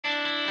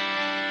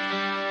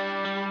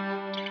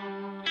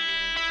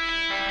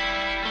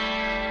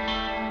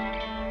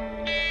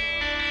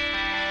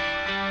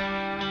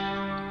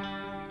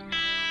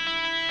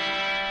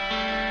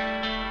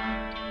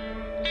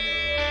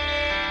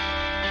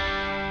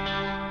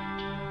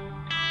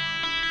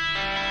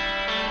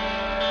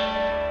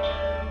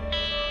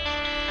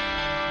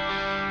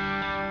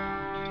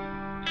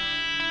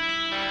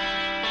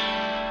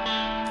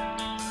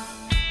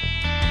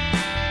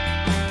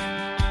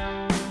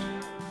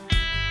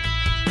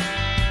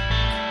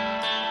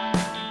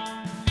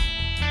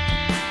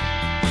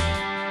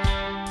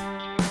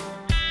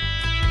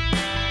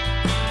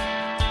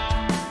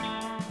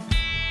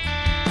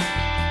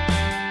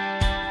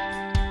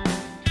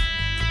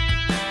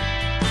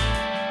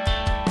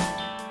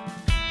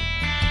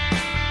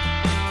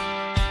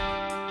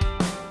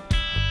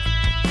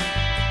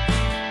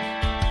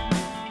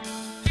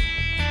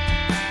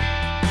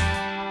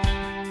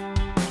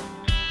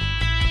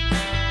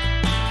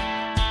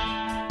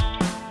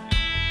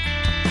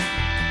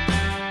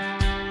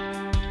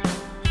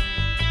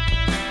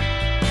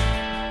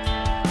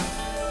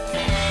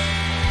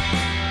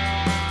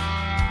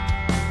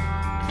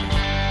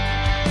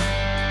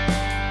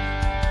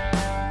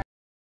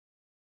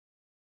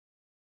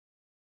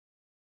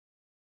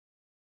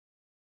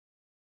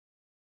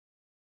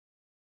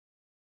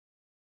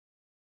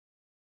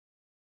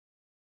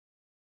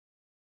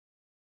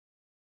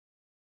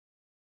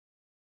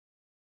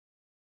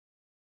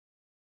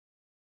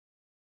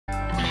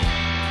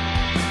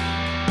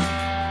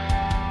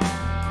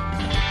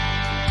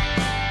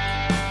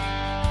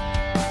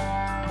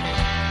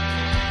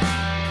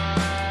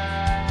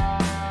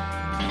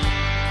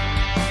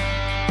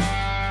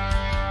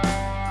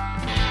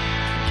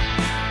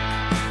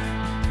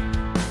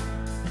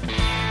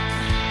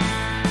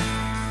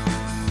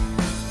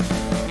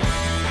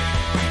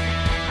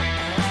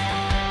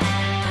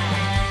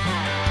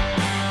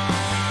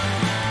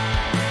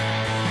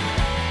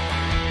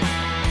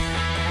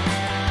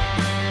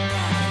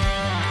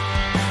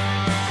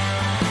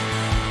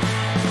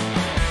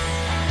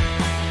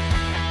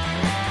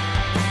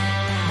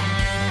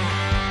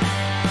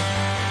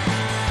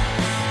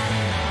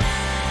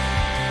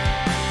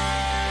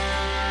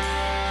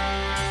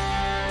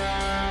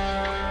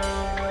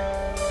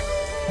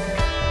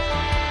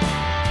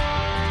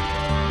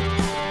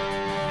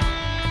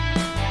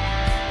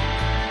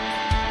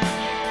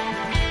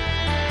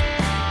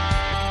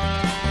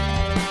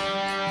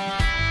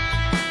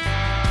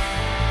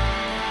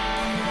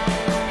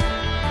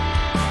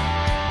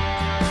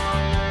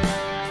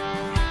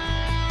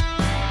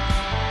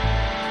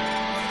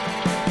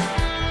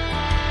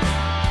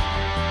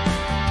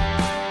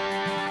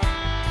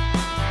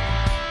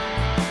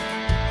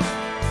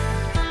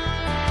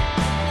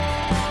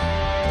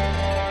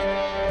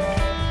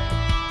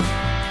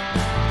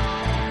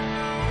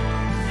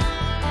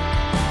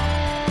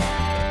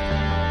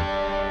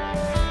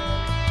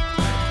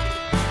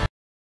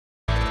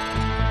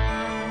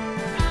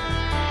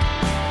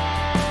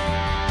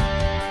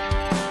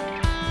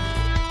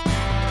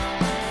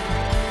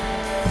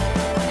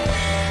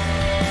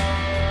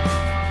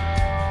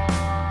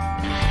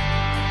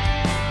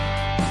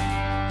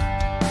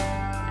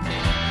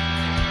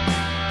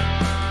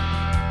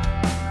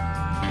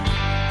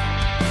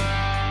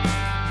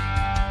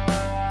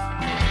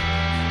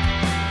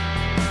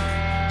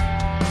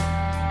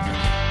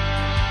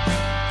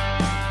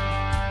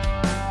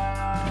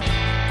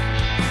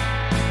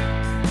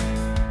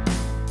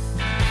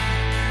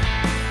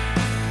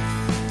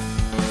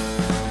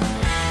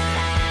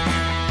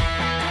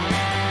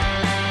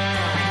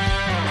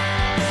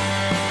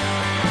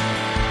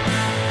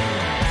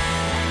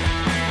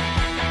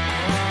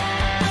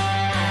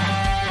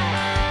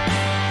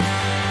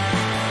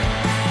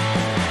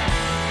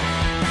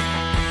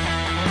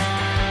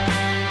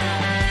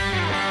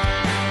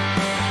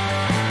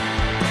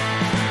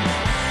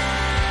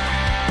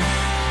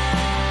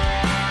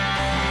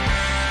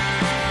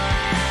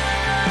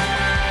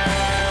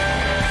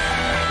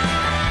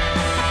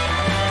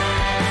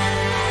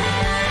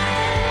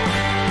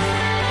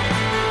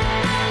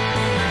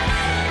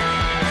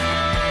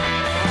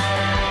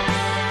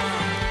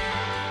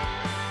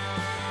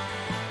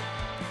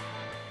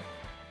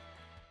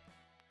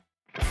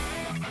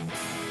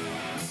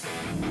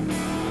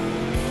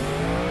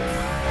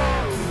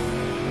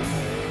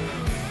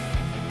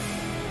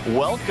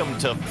Welcome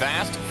to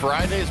Fast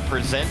Fridays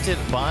presented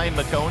by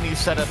Maconi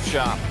Setup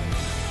Shop.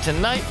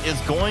 Tonight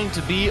is going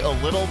to be a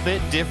little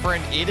bit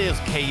different. It is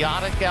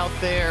chaotic out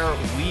there.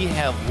 We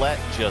have let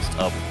just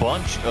a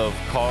bunch of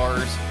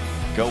cars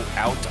go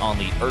out on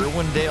the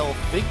Irwindale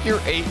Figure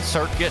 8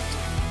 circuit.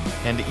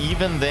 And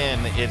even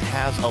then, it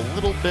has a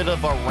little bit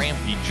of a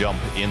rampy jump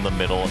in the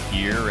middle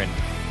here. And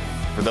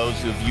for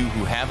those of you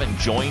who haven't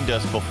joined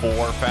us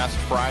before, Fast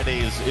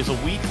Fridays is a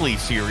weekly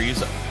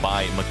series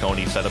by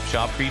Maconi Setup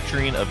Shop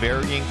featuring a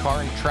varying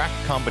car and track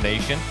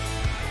combination.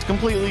 It's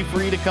completely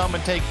free to come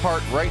and take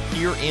part right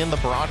here in the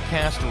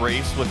broadcast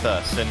race with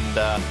us. And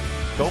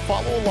go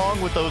follow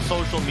along with those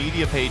social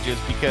media pages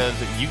because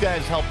you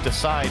guys help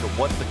decide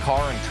what the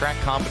car and track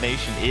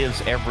combination is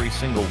every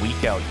single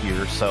week out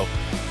here. So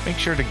make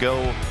sure to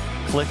go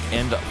click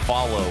and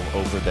follow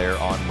over there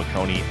on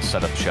Maconi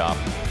Setup Shop.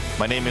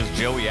 My name is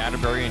Joey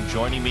Atterbury, and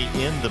joining me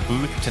in the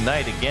booth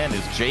tonight again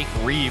is Jake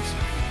Reeves,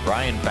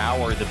 Brian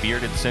Bauer, the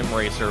bearded sim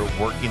racer,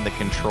 working the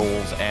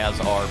controls as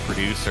our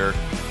producer.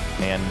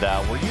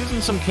 And we're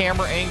using some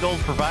camera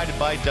angles provided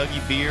by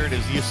Dougie Beard.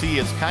 As you see,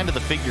 it's kind of the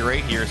figure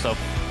 8 here, so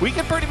we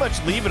can pretty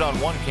much leave it on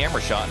one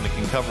camera shot and it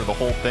can cover the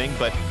whole thing.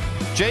 But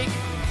Jake,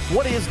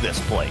 what is this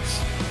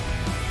place?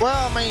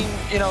 Well, I mean,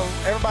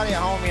 everybody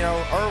at home,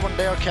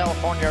 Irwindale,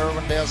 California,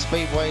 Irwindale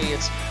Speedway,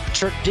 it's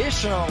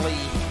traditionally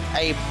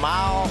a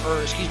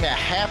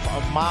half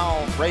a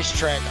mile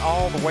racetrack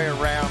all the way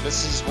around.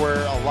 This is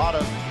where a lot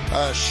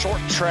of short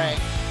track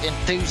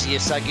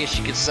enthusiasts, I guess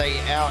you could say,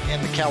 out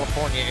in the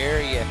California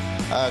area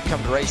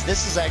come to race.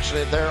 This is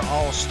actually their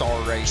all-star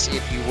race,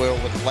 if you will,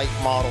 with late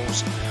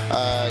models,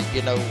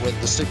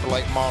 with the super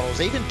late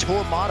models, even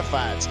tour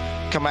modifieds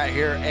come out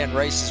here and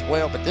race as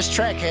well. But this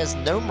track has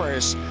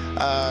numerous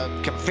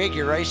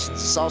configurations.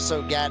 It's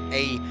also got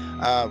a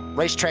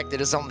racetrack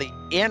that is on the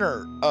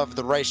inner of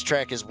the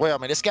racetrack as well.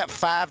 I mean, it's got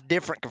 5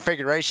 different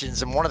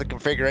configurations, and one of the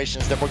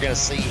configurations that we're going to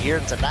see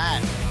here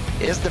tonight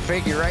is the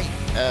figure 8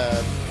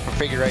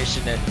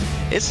 configuration. And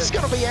this is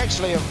going to be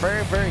actually a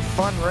very, very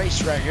fun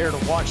race right here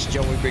to watch,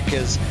 Joey,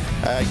 because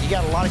you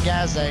got a lot of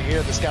guys out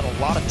here that's got a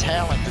lot of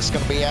talent that's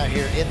going to be out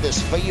here in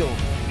this field.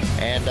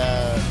 And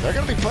they're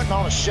going to be putting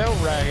on a show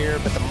right here.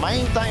 But the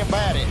main thing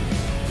about it,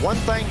 one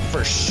thing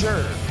for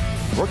sure,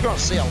 we're going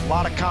to see a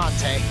lot of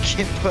contact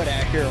get put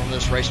out here on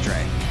this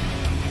racetrack.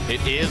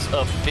 It is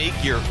a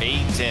figure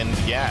 8, and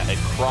yeah, it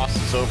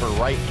crosses over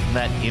right in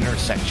that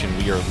intersection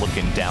we are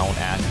looking down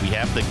at. We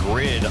have the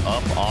grid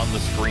up on the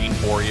screen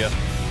for you.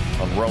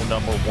 On row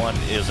number 1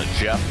 is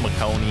Jeff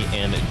Maconi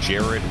and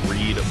Jared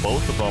Reed.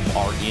 Both of them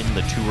are in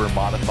the Tour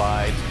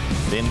Modifieds.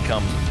 Then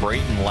comes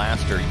Brayton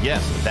Laster.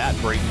 Yes, that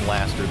Brayton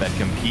Laster that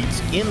competes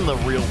in the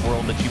real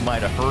world that you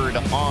might have heard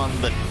on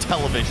the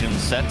television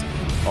set.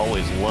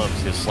 Always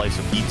loves his slice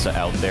of pizza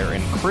out there.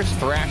 And Chris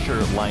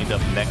Thrasher lined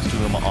up next to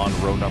him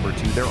on row number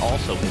 2. They're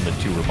also in the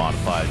Tour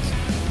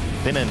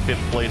Modifieds. Then in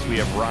 5th place, we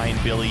have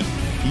Ryan Billy.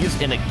 He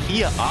is in a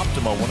Kia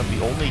Optima, one of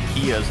the only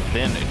Kias.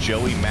 Then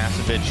Joey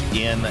Masevich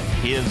in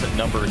his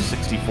number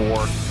 64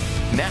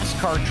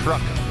 NASCAR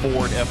truck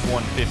Ford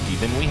F-150.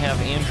 Then we have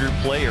Andrew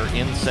Player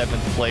in 7th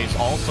place,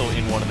 also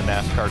in one of the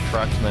NASCAR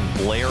trucks. And then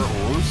Blair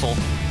Russell.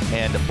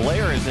 And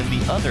Blair is in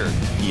the other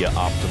Kia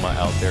Optima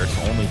out there,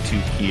 so only 2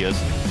 Kias.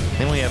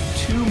 Then we have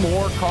 2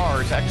 more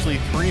cars, actually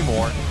 3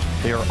 more.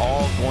 They are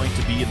all going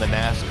to be in the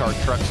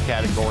NASCAR trucks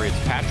category.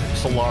 It's Patrick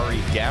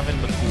Solari, Gavin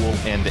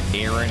McCool, and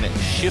Aaron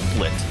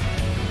Shiflett.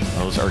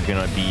 Those are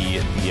going to be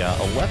the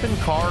 11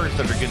 cars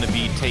that are going to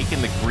be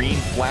taking the green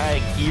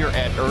flag here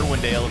at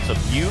Irwindale. It's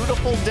a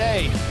beautiful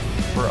day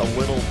for a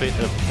little bit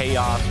of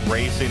chaos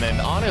racing. And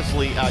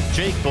honestly,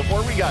 Jake,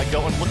 before we got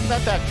going, looking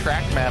at that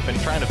track map and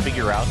trying to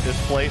figure out this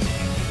place,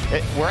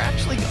 we're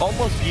actually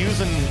almost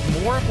using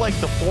more of like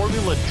the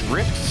Formula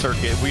Drift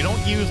circuit. We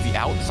don't use the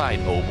outside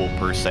oval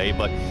per se,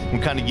 but we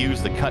kind of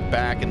use the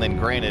cutback, and then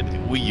granted,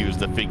 we use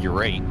the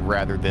figure 8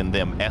 rather than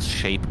them S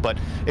shape, but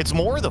it's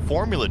more the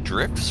Formula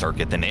Drift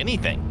circuit than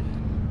anything.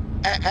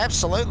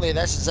 Absolutely,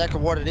 that's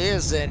exactly what it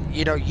is. And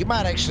you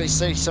might actually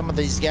see some of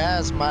these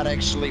guys might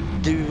actually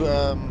do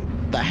the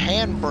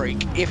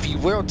handbrake, if you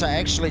will, to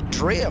actually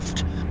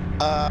drift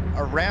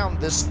around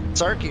this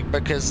circuit,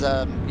 because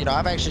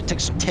I've actually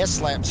took some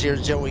test laps here,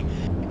 Joey,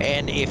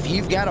 and if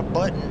you've got a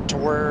button to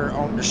where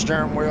on your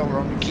steering wheel or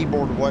on your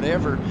keyboard or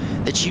whatever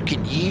that you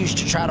can use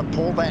to try to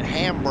pull that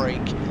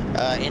handbrake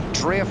and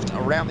drift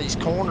around these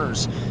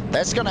corners,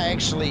 that's going to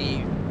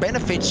actually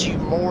benefit you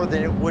more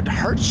than it would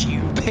hurt you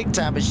big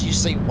time, as you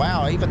see,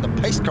 wow, even the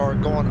pace car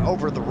going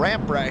over the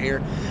ramp right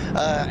here.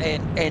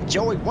 And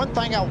Joey, one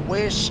thing I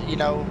wish,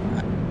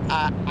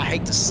 I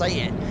hate to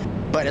say it,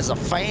 but as a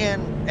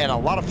fan, and a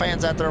lot of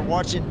fans out there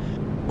watching,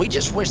 we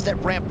just wish that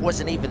ramp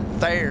wasn't even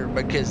there,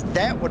 because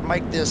that would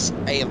make this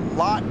a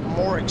lot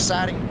more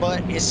exciting,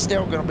 but it's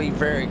still going to be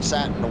very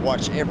exciting to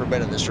watch every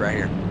bit of this right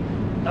here.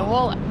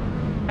 Well,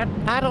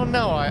 I don't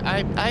know.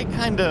 I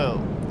kind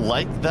of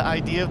like the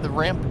idea of the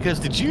ramp, because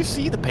did you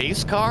see the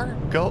pace car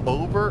go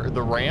over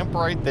the ramp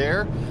right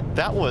there?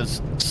 That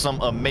was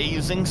some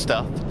amazing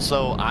stuff.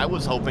 So I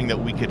was hoping that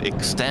we could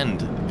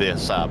extend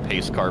this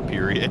pace car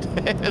period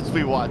as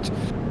we watch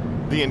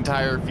the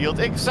entire field,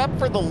 except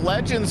for the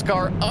Legends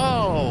car.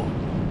 Oh,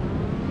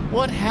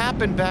 what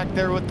happened back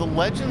there with the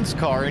Legends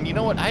car? And you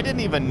know what? I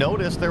didn't even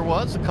notice there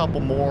was a couple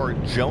more.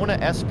 Jonah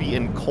Espy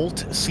and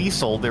Colt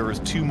Cecil. There was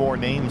 2 more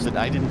names that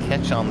I didn't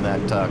catch on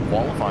that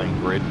qualifying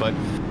grid. But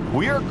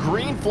we are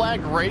green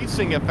flag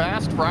racing at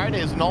Fast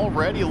Fridays, and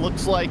already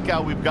looks like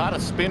we've got a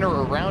spinner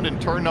around in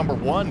turn number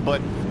 1.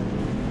 But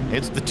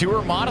it's the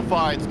Tour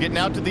Modifieds getting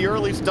out to the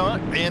early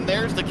stunt, and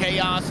there's the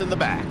chaos in the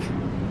back.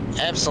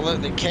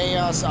 Absolutely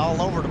chaos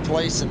all over the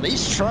place, and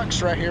these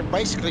trucks right here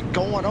basically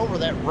going over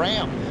that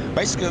ramp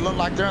basically look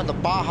like they're in the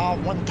Baja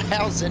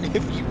 1000,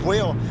 if you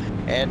will.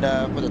 And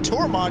with the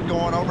Tour Mod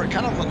going over, it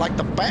kind of looked like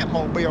the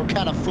Batmobile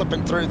kind of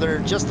flipping through there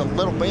just a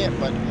little bit,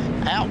 but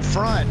out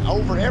front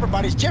over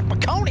everybody's Jeff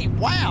Maconi.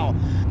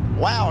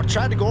 Wow,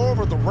 tried to go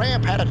over the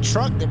ramp, had a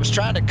truck that was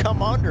trying to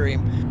come under him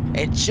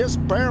and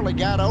just barely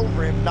got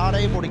over him, not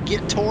able to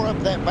get tore up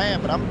that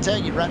van. But I'm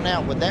telling you right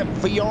now, with that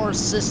VR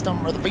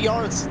system, or the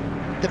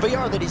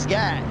VR that he's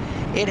got,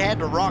 it had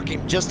to rock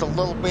him just a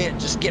little bit,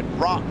 just get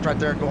rocked right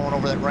there going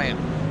over that ramp.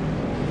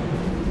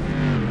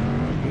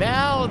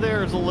 Now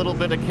there's a little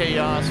bit of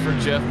chaos for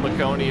Jeff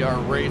Maconi, our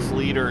race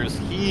leaders.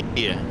 He,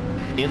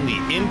 in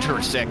the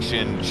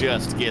intersection,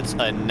 just gets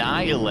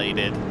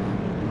annihilated.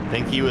 I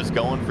think he was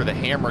going for the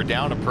hammer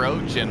down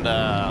approach, and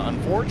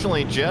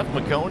unfortunately, Jeff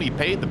Maconi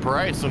paid the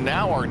price. So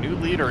now our new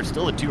leader is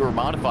still a Tour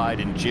Modified,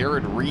 and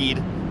Jared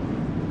Reed.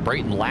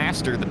 Brayton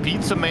Laster, the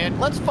pizza man.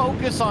 Let's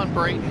focus on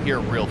Brayton here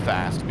real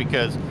fast,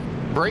 because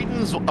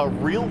Brayton's a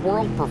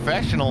real-world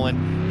professional,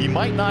 and he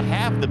might not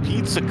have the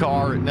pizza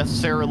car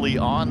necessarily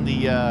on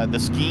the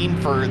scheme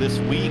for this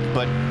week,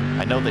 but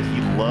I know that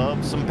he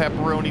loves some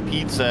pepperoni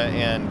pizza.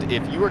 And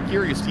if you are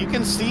curious, you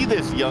can see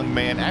this young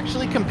man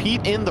actually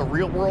compete in the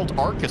real-world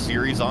ARCA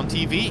series on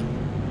TV.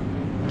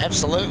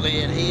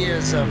 Absolutely, and he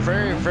is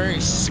very,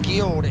 very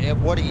skilled at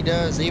what he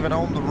does, even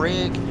on the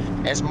rig,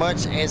 as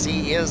much as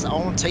he is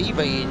on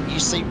TV. And you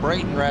see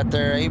Brayton right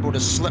there able to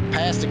slip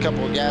past a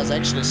couple of guys,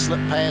 actually slip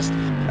past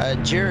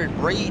Jared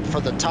Reed for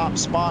the top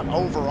spot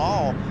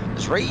overall.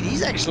 As Reed,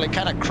 he's actually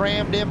kind of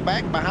crammed in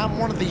back behind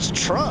one of these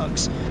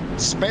trucks,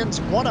 spins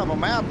one of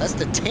them out. That's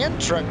the 10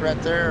 truck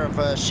right there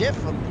of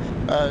Sheffield.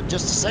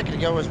 Just a second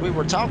ago as we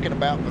were talking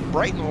about, but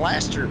Brayton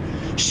Laster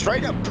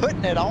straight up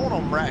putting it on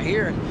them right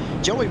here.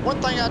 And Joey,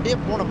 one thing I did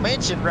want to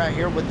mention right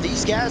here with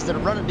these guys that are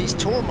running these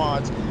tour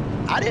mods,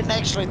 I didn't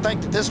actually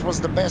think that this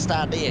was the best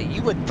idea.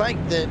 You would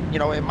think that, you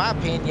know, in my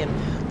opinion,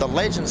 the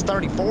Legends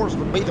 34s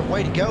would be the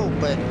way to go,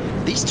 but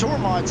these tour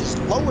mods, as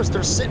low as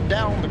they're sitting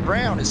down on the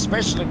ground,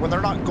 especially when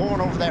they're not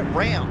going over that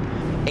ramp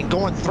and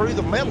going through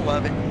the middle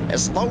of it,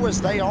 as low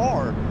as they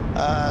are,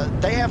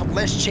 they have a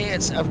less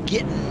chance of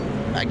getting,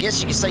 I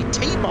guess you could say,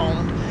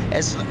 T-boned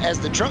as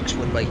the trucks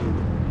would be.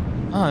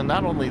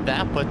 Not only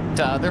that, but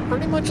they're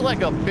pretty much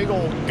like a big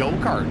old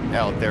go-kart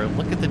out there.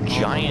 Look at the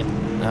giant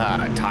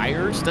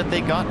tires that they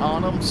got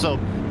on them. So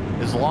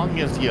as long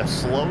as you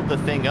slow the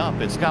thing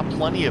up, it's got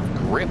plenty of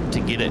grip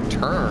to get it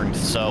turned.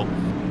 So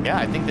yeah,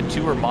 I think the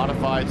Tour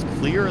Modified's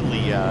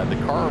clearly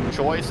the car of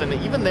choice. And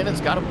even then,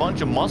 it's got a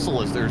bunch of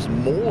muscle as there's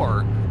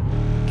more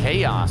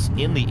chaos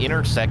in the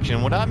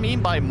intersection. What I mean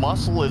by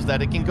muscle is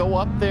that it can go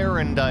up there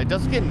and it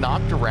doesn't get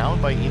knocked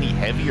around by any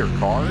heavier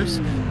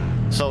cars.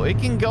 So it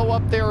can go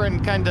up there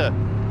and kind of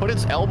put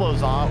its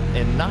elbows on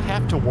and not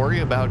have to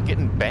worry about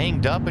getting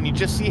banged up. And you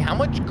just see how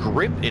much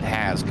grip it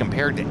has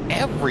compared to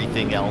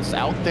everything else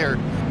out there.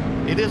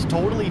 It is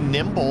totally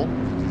nimble.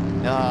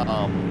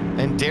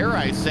 And dare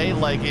I say,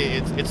 like,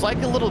 it's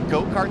like a little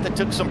go-kart that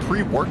took some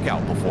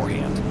pre-workout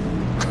beforehand.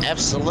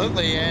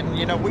 Absolutely, and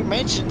you know, we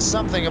mentioned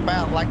something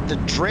about like the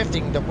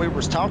drifting that we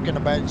was talking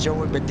about,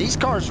 Joey, but these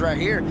cars right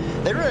here,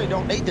 they really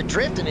don't need the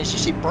drifting. As you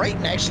see,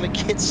 Brayton actually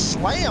gets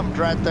slammed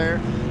right there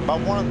by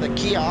one of the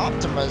Kia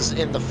Optimas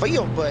in the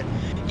field. But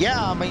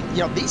yeah, I mean,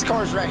 you know, these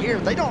cars right here,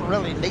 they don't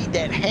really need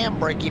that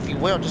handbrake, if you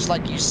will, just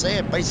like you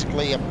said,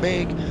 basically a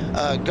big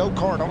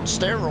go-kart on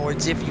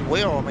steroids, if you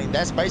will. I mean,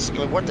 that's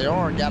basically what they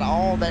are. Got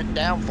all that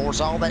downforce,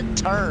 all that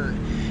turn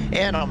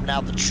in them.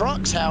 Now the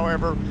trucks,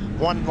 however,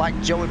 one like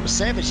Joey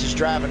Masevich is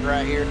driving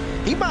right here,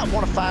 he might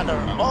want to find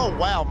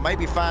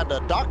maybe find a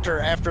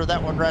doctor after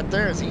that one right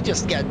there, as he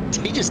just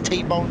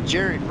T-boned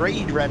Jared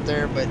Reed right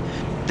there. But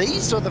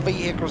these are the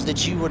vehicles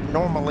that you would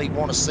normally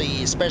want to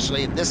see,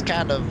 especially in this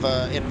kind of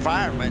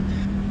environment,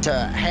 to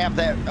have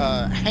that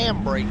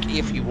handbrake,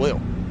 if you will.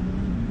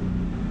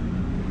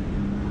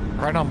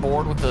 Right on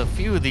board with a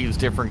few of these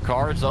different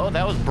cars. Oh,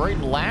 that was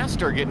Brayton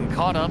Laster getting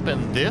caught up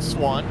in this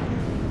one.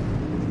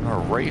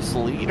 Our race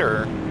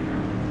leader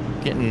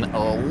getting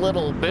a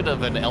little bit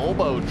of an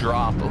elbow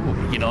drop.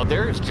 Ooh, you know,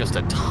 there's just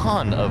a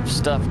ton of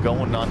stuff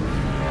going on.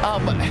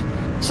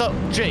 So,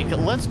 Jake,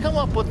 let's come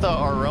up with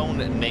our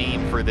own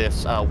name for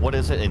this. What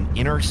is it? An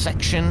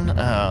intersection?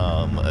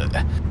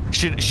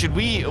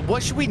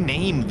 What should we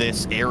name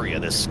this area,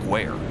 this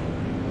square?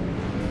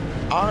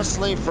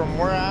 Honestly, from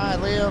where I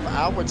live,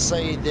 I would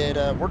say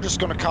that we're just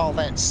going to call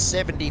that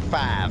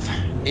 75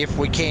 if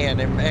we can.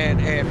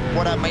 And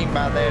what I mean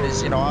by that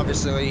is,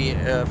 obviously,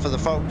 for the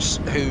folks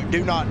who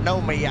do not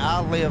know me,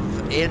 I live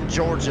in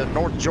Georgia,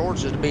 North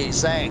Georgia to be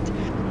exact.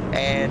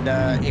 And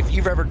if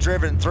you've ever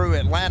driven through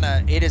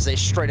Atlanta, it is a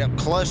straight-up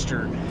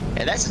cluster.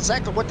 And that's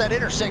exactly what that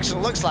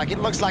intersection looks like. It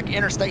looks like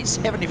Interstate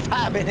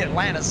 75 in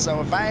Atlanta.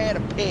 So if I had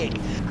a pick,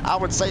 I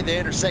would say the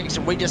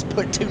intersection, we just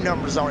put 2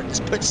 numbers on it.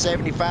 Just put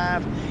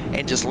 75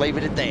 and just leave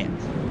it at that.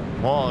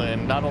 Well,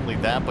 and not only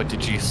that, but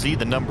did you see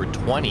the number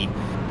 20?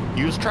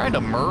 He was trying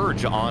to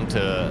merge onto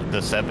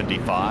the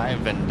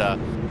 75, and I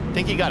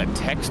think he got a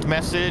text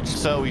message,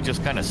 so he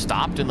just kind of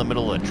stopped in the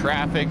middle of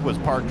traffic, was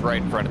parked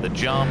right in front of the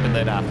jump, and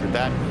then after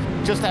that,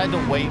 just had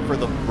to wait for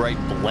the right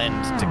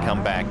blend to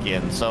come back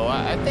in. So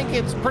I think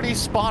it's pretty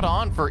spot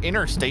on for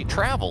interstate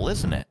travel,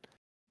 isn't it?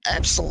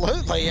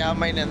 Absolutely. I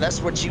mean, and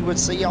that's what you would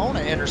see on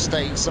an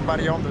interstate.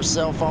 Somebody on their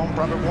cell phone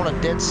probably want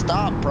a dead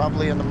stop,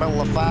 probably in the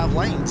middle of 5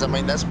 lanes. I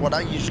mean, that's what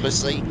I usually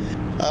see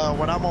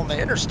when I'm on the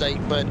interstate.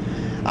 But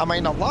I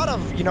mean, a lot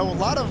of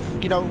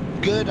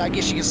good, I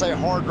guess you could say,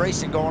 hard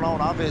racing going on.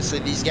 Obviously,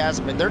 these guys,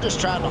 I mean, they're just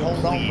trying to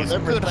hold on with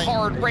everything. Good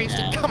hard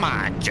racing. Come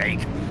on,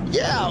 Jake.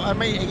 Yeah, I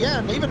mean, yeah,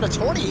 and even the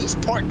 20, he's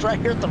parked right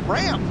here at the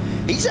ramp.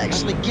 He's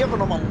actually giving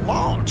them a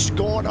launch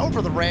going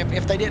over the ramp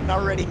if they didn't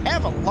already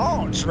have a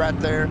launch right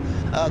there.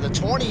 The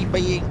 20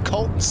 being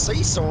Colton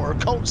Cecil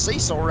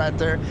right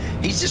there.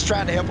 He's just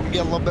trying to help them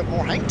get a little bit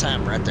more hang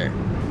time right there.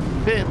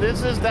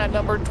 This is that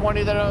number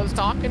 20 that I was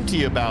talking to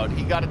you about.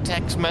 He got a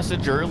text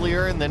message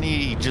earlier, and then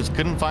he just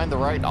couldn't find the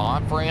right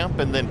off-ramp,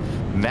 and then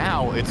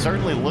now it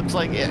certainly looks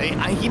like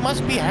he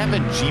must be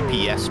having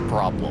GPS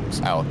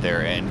problems out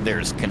there, and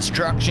there's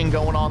construction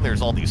going on.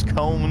 There's all these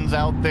cones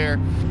out there.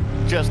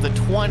 Just the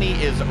 20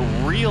 is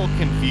real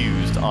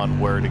confused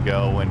on where to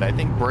go, and I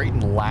think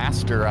Brayton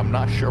Laster, I'm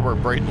not sure where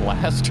Brayton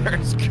Laster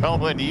is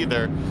going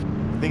either.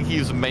 I think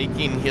he's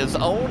making his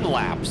own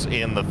laps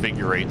in the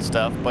figure 8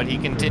 stuff, but he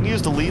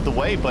continues to lead the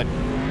way. But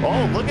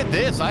oh, look at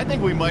this. I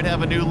think we might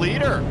have a new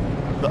leader.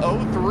 The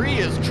 03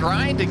 is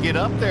trying to get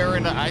up there,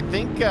 and I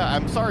think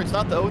I'm sorry, it's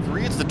not the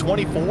 03, it's the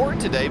 24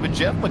 today, but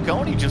Jeff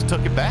Maconi just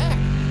took it back.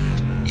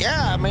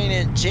 Yeah, I mean,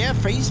 and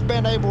Jeff, he's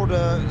been able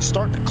to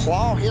start to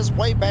claw his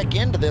way back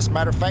into this.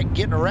 Matter of fact,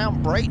 getting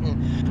around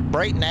Brayton.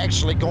 Brayton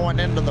actually going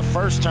into the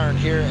first turn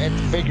here at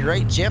the figure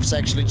 8. Jeff's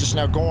actually just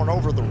now going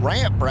over the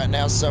ramp right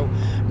now. So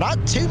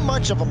not too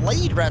much of a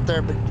lead right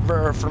there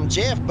from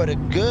Jeff, but a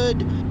good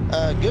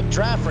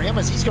drive for him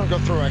as he's going to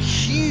go through a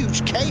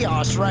huge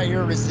chaos right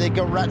here as they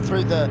go right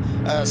through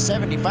the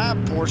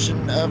 75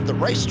 portion of the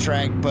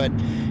racetrack. But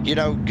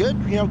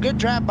good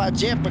drive by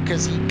Jeff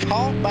because he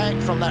caught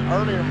back from that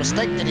earlier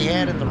mistake that he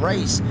had in the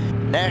race.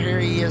 Now here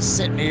he is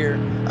sitting here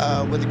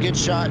with a good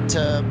shot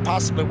to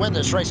possibly win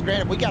this race.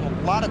 Granted, we got a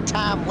lot of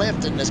time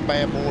left in this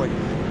bad boy.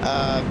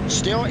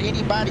 Still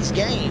anybody's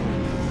game.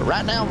 But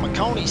right now,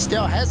 Maconi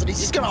still has it. He's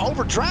just going to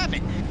overdrive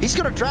it. He's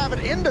going to drive it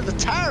into the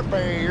tire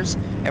barriers,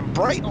 and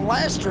Brayton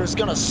Laster is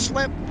going to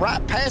slip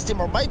right past him,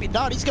 or maybe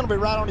not. He's going to be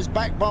right on his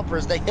back bumper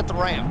as they hit the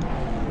ramp.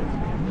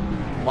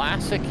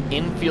 Classic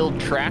infield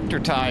tractor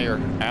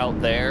tire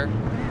out there,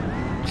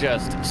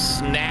 just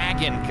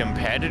snagging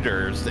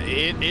competitors.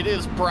 It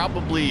is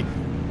probably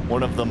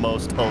one of the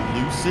most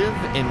elusive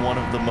and one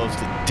of the most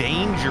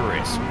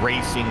dangerous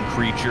racing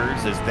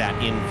creatures is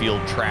that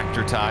infield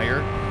tractor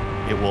tire.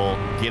 It will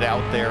get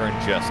out there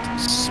and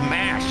just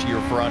smash your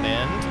front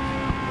end.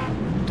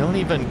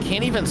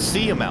 Can't even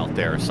see them out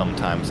there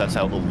sometimes. That's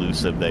how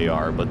elusive they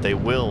are, but they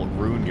will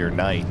ruin your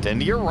night.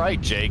 And you're right,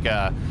 Jake.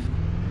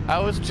 I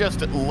was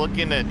just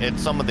looking at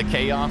some of the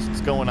chaos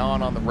that's going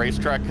on the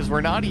racetrack because we're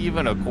not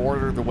even a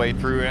quarter of the way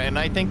through, and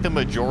I think the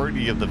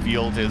majority of the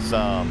field is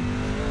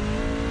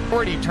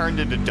already turned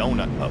into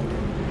donut mode.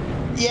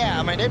 Yeah,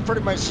 I mean, they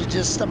pretty much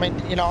just,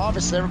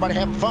 obviously everybody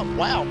having fun.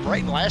 Wow,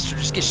 Brayton Laster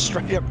just gets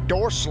straight up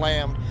door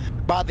slammed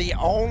by the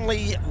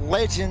only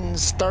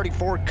Legends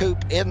 34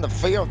 coupe in the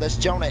field. That's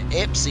Jonah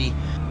Epsey.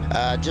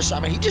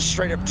 He just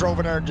straight up drove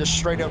in there and just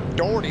straight up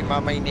doored him. I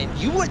mean, and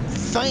you wouldn't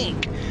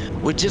think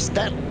with just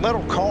that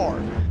little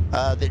car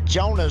that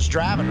Jonah's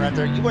driving right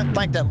there, you wouldn't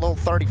think that little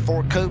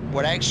 34 coupe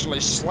would actually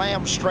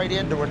slam straight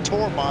into a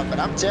Tormont, but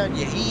I'm telling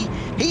you, he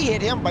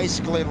hit him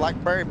basically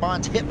like Barry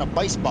Bonds hitting a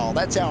baseball.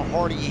 That's how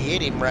hard he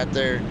hit him right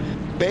there.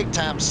 Big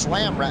time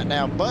slam right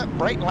now, but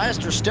Brayton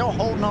Laster's still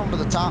holding on to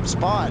the top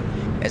spot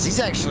as he's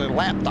actually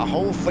lapped the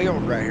whole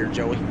field right here,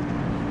 Joey.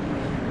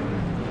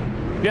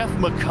 Jeff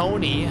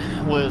Maconi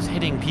was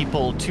hitting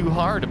people too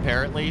hard,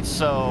 apparently,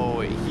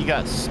 so he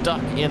got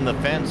stuck in the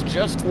fence,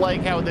 just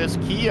like how this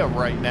Kia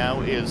right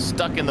now is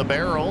stuck in the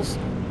barrels.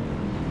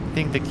 I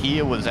think the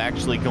Kia was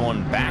actually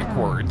going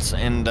backwards,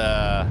 and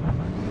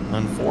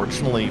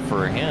unfortunately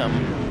for him,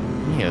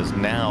 he is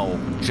now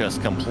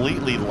just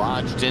completely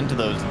lodged into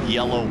those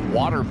yellow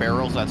water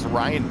barrels. That's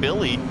Ryan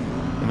Billy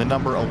And the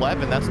number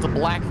 11, that's the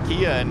black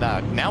Kia, and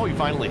now he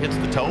finally hits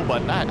the tow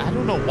button. I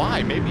don't know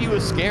why. Maybe he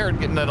was scared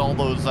getting at all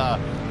those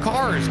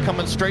cars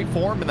coming straight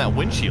for him in that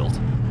windshield.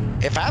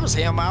 If I was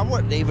him, I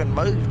wouldn't even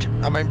moved.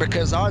 I mean,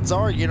 because odds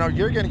are, you know,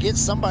 you're going to get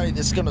somebody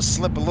that's going to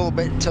slip a little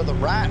bit to the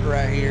right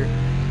here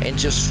and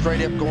just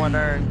straight up go in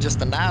there and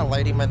just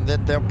annihilate him, and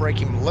then they'll break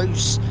him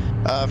loose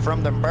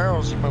from them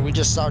barrels. I mean, we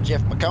just saw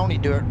Jeff Maconi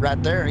do it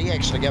right there. He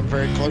actually got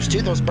very close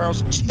to those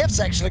barrels. Jeff's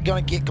actually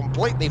going to get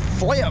completely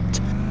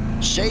flipped.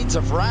 Shades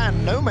of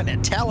Ryan Newman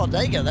at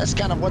Talladega. That's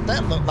kind of what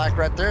that looked like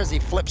right there as he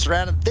flips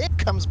around and then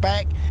comes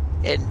back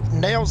and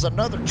nails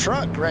another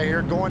truck right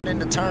here going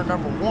into turn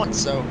number 1.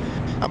 So,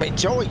 I mean,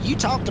 Joey, you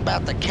talked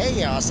about the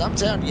chaos. I'm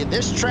telling you,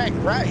 this track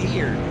right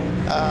here,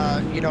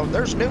 you know,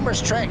 there's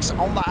numerous tracks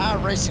on the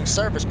iRacing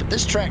service, but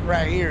this track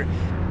right here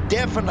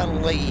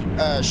definitely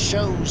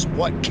shows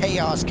what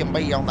chaos can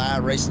be on the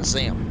iRacing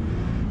sim.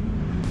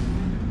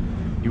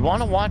 You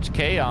want to watch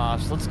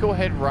chaos? Let's go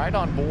ahead right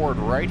on board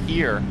right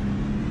here.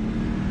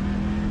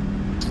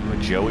 What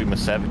Joey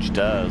Masevich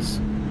does.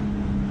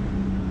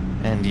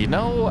 And you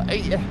know,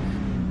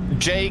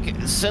 Jake,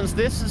 since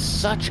this is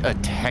such a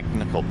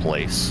technical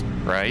place,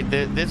 right?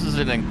 This is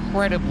an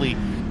incredibly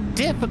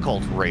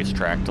difficult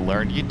racetrack to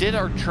learn. You did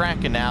our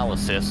track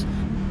analysis.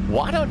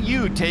 Why don't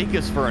you take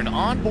us for an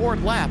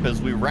onboard lap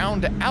as we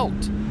round out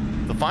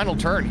the final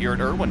turn here at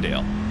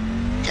Irwindale?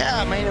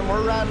 Yeah, I mean, and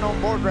we're riding on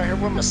board right here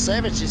with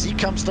Masevich as he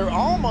comes through.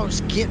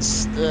 Almost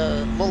gets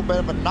a little bit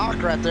of a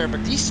knock right there,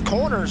 but these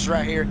corners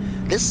right here,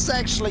 this is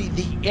actually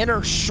the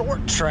inner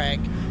short track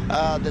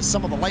that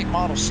some of the late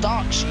model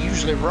stocks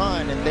usually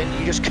run, and then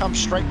you just come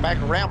straight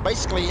back around,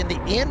 basically in the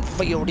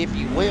infield, if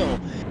you will.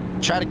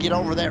 Try to get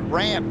over that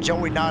ramp.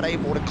 Joey not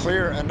able to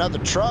clear another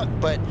truck,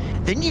 but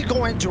then you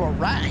go into a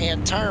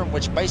right-hand turn,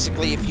 which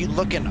basically, if you're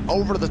looking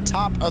over the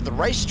top of the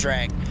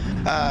racetrack,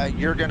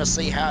 you're going to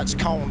see how it's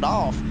coned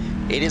off.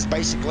 It is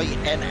basically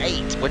an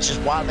 8, which is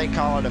why they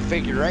call it a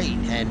figure 8.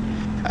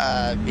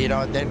 And, you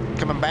know, then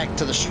coming back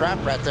to the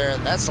stripe right there,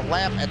 that's a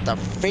lap at the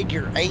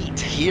figure 8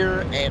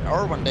 here at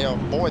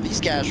Irwindale. Boy, these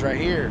guys right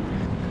here,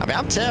 I mean,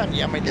 I'm telling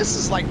you, I mean, this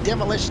is like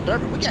demolition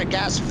derby. We got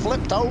guys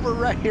flipped over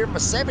right here.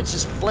 Masevich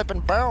is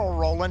flipping, barrel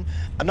rolling.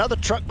 Another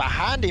truck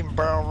behind him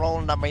barrel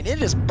rolling. I mean,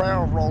 it is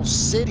barrel roll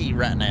city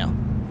right now.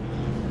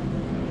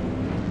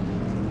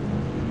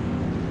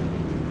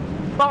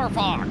 Star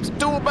Fox,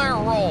 do a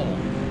barrel roll.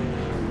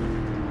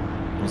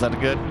 Was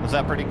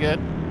that pretty good?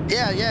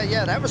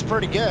 Yeah, that was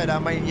pretty good. I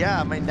mean, yeah,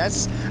 I mean,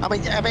 that's, I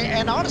mean,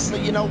 and honestly,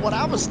 you know, what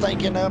I was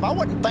thinking of, I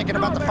wasn't thinking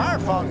about the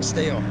Firefox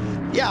still.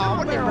 Yeah, I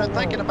wasn't even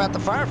thinking about the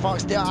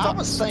Firefox deal. I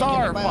was thinking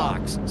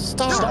about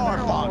Star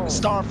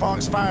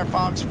Fox,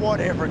 Firefox,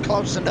 whatever,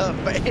 close enough.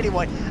 But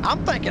anyway,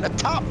 I'm thinking of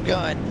Top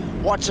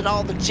Gun, watching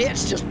all the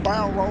jets just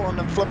barrel rolling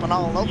and flipping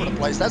all over the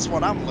place. That's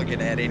what I'm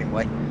looking at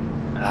anyway.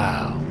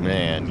 Oh,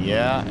 man,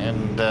 yeah,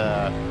 and,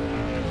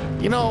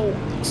 you know,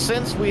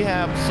 since we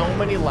have so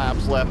many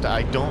laps left,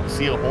 I don't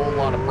see a whole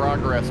lot of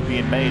progress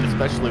being made,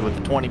 especially with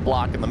the 20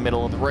 block in the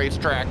middle of the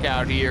racetrack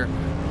out here.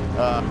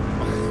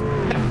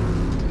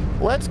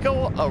 Let's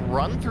go a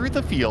run through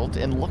the field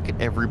and look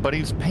at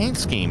everybody's paint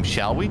scheme,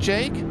 shall we,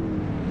 Jake?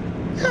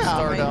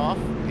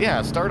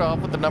 Yeah, start off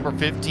with the number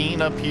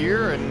 15 up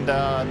here, and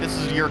this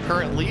is your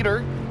current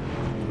leader,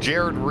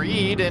 Jared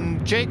Reed.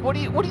 And Jake, what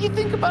do you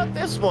think about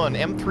this one?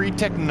 M3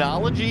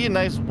 technology, a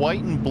nice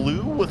white and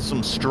blue with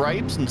some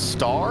stripes and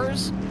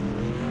stars.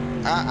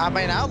 I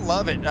mean, I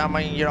love it. I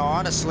mean, you know,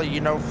 honestly,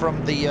 you know,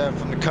 from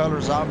the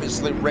colors,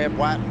 obviously red,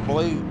 white, and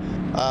blue.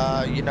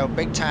 You know,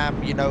 big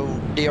time, you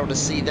know, deal to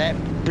see that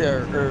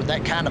or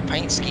that kind of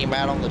paint scheme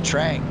out on the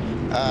track.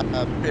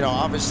 You know,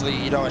 obviously,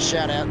 you know, a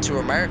shout out to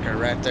America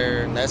right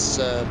there, and that's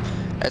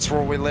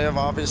where we live,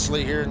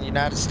 obviously, here in the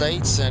United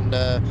States, and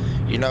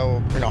you know,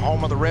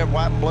 home of the red,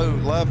 white, and blue.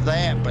 Love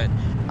that. But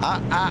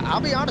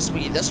I'll be honest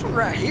with you, this one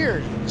right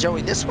here,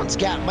 Joey, this one's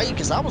got me,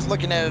 because I was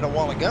looking at it a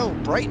while ago.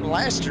 Brayton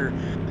Laster,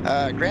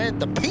 granted,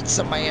 the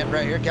pizza man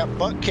right here got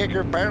butt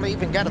kicker, barely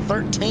even got a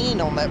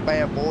 13 on that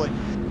bad boy.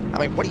 I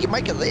mean, what do you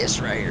make of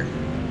this right here?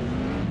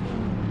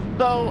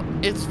 So,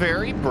 it's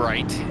very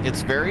bright.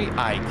 It's very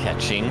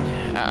eye-catching.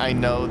 I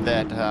know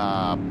that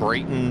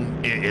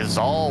Brayton is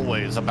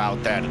always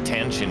about that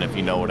attention, if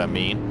you know what I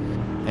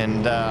mean.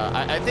 And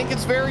I think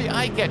it's very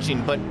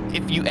eye-catching, but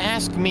if you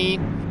ask me,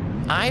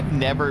 I've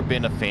never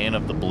been a fan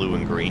of the blue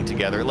and green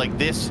together. Like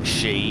this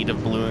shade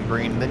of blue and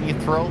green, then you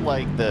throw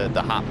like the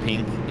hot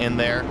pink in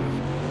there.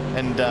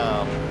 And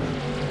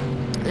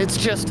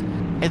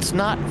it's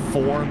not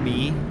for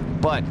me.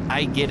 But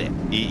I get it.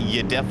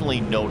 You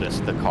definitely notice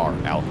the car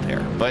out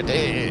there. But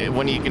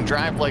when you can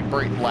drive like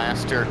Brayton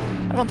Laster,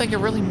 I don't think it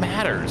really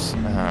matters. You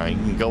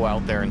can go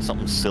out there in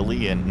something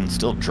silly and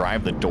still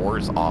drive the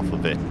doors off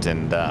of it.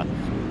 And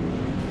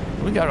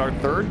we got our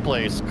third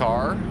place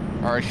car,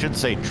 or I should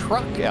say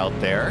truck out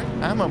there.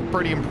 I'm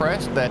pretty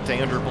impressed that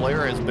Andrew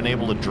Blair has been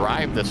able to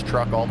drive this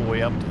truck all the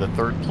way up to the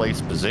third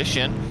place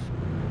position.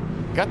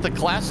 got the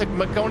classic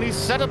Maconi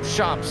Setup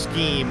Shop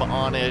scheme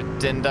on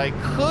it, and I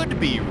could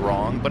be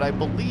wrong, but I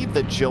believe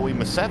that Joey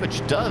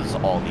Masevich does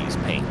all these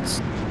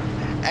paints.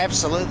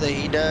 Absolutely,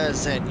 he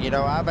does. And, you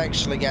know, I've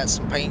actually got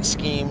some paint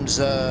schemes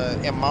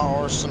in my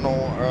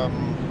arsenal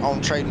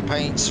on trading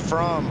paints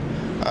from,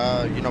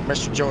 you know,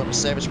 Mr. Joey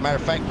Masevich. Matter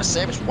of fact,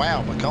 Masevich,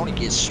 wow, Maconi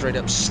gets straight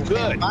up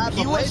slammed by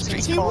the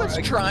Legends car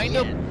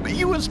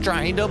he was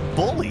trying to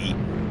bully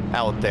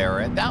out there,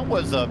 and that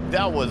was a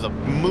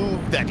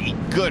move that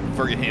good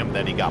for him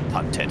that he got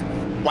punted.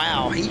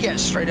 Wow, he got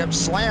straight up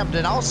slammed.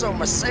 And also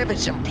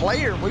Masevich and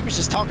Player, we was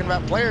just talking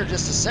about Player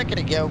just a second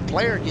ago.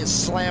 Player gets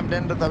slammed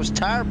into those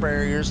tire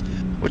barriers,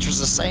 which was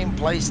the same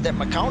place that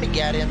Maconi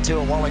got into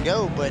a while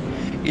ago. But,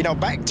 you know,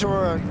 back to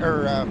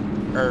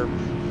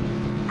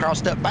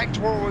crossed up back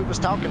to where we was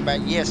talking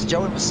about. Yes,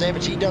 Joey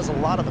Masevich, he does a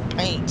lot of the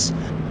paints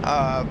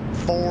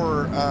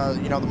for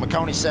you know, the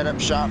Maconi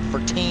Setup Shop for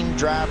team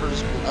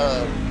drivers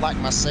like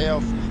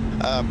myself,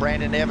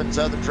 Brandon Evans,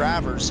 other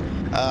drivers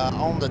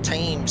on the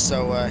team.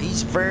 So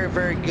he's very,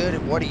 very good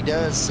at what he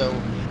does. So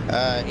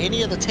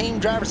any of the team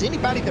drivers,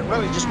 anybody that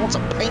really just wants a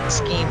paint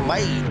scheme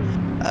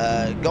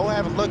made, go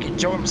have a look at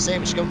Joey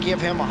Masevich. Go give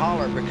him a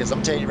holler, because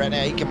I'm telling you right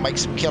now, he can make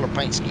some killer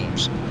paint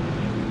schemes.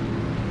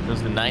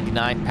 There's the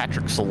 99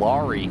 Patrick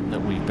Solari that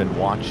we've been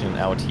watching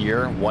out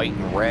here, white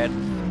and red.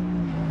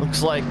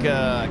 Looks like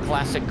a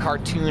classic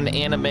cartoon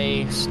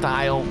anime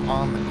style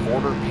on the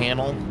quarter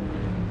panel.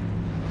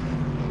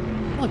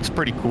 Looks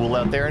pretty cool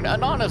out there, and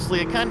honestly,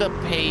 it kind of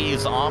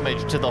pays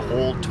homage to the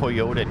whole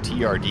Toyota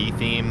TRD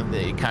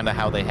theme, kind of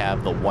how they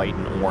have the white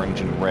and orange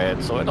and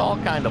red, so it all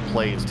kind of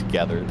plays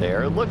together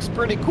there. It looks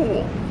pretty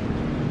cool.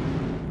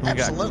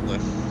 Absolutely.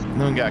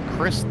 Then we got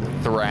Chris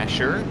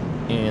Thrasher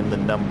in the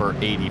number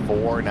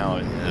 84. Now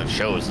it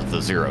shows it's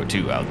the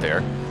 02 out there,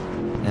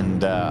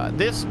 and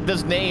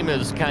this name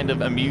is kind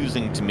of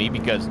amusing to me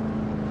because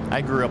I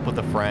grew up with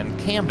a friend,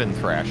 Camden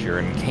Thrasher,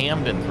 and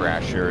Camden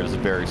Thrasher is a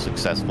very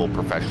successful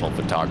professional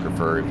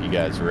photographer. If you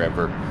guys are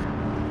ever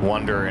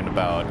wondering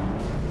about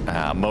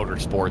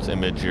motorsports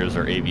images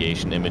or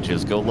aviation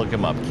images, go look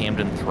him up,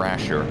 Camden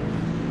Thrasher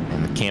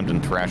and the Camden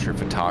Thrasher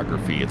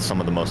photography. It's some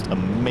of the most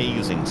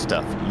amazing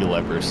stuff you'll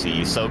ever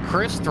see. So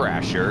Chris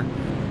Thrasher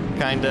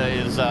kind of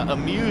is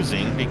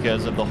amusing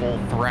because of the whole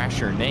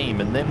Thrasher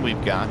name. And then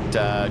we've got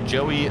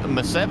Joey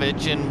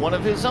Masevich in one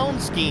of his own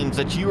schemes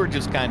that you were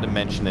just kind of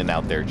mentioning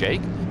out there,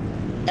 Jake.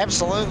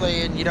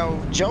 Absolutely. And, you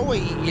know,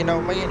 Joey, you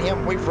know, me and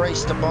him, we've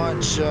raced a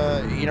bunch,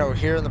 you know,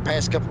 here in the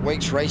past couple of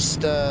weeks,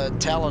 raced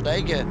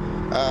Talladega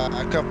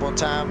a couple of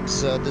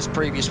times this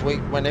previous week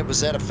when it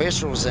was at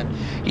officials. And,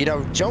 you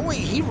know, Joey,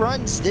 he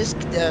runs this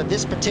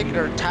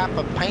particular type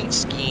of paint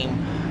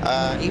scheme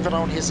even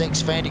on his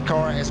Xfinity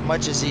car as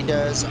much as he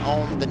does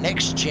on the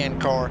next gen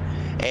car.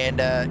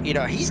 And, you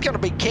know, he's going to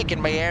be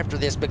kicking me after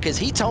this because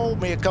he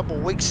told me a couple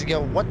of weeks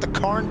ago what the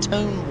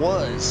cartoon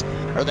was,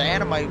 or the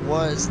anime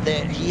was,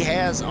 that he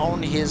has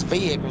on his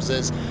vehicles,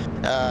 as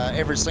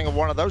every single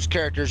one of those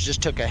characters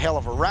just took a hell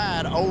of a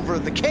ride over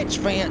the catch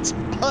fence.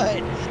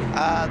 But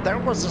there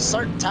was a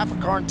certain type of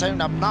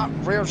cartoon. I'm not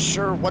real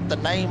sure what the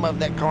name of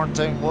that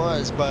cartoon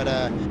was,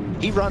 but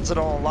he runs it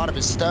on a lot of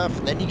his stuff.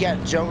 And then you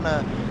got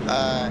Jonah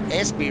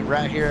Espy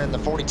right here in the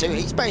 42.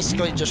 He's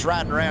basically just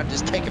riding around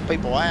just taking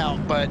people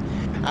out. But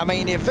I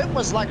mean, if it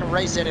was like a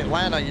race at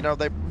Atlanta, you know,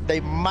 they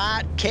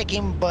might kick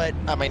him, but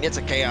I mean, it's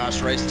a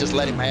chaos race. Just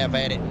let him have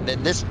at it. And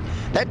then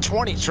that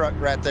 20 truck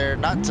right there,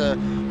 not to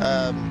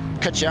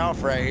cut you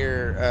off right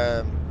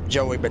here,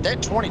 Joey, but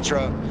that 20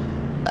 truck,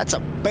 that's the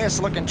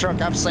best looking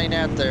truck I've seen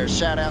out there.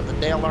 Shout out to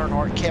Dale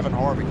Earnhardt, Kevin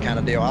Harvick kind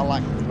of deal. I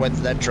like the way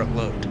that truck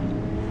looked.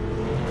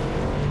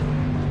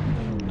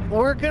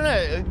 We're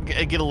gonna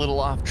get a little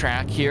off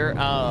track here.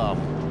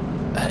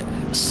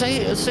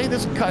 Say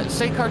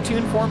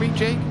cartoon for me,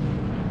 Jake.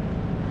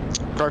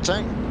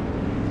 Cartoon.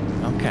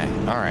 Okay,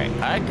 all right.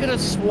 I could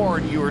have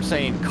sworn you were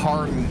saying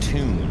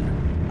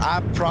cartoon.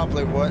 I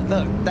probably would.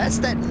 Look, that's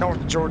that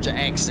North Georgia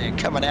accent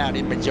coming out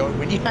in me, Joey.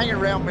 When you hang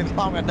around me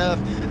long enough,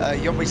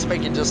 you'll be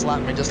speaking just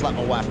like me, just like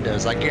my wife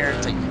does. I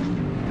guarantee you.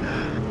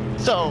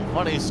 So,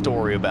 funny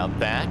story about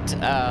that.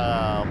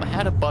 I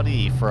had a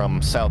buddy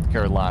from South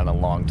Carolina a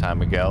long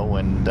time ago,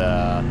 and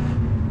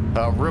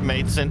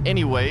roommates. And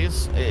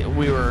anyways,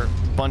 we were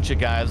a bunch of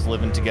guys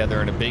living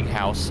together in a big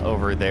house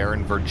over there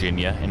in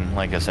Virginia. And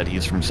like I said,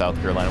 he's from South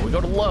Carolina. We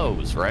go to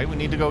Lowe's, right? We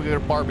need to go get a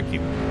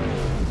barbecue.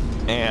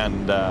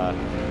 And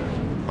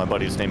my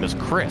buddy's name is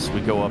Chris.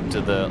 We go up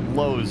to the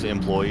Lowe's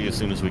employee as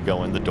soon as we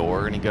go in the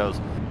door, and he goes,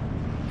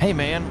 "Hey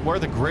man, where are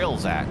the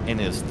grills at?" in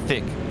his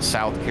thick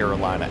South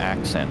Carolina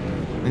accent.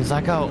 And he's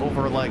like, "Oh,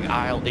 over like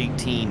aisle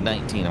 18,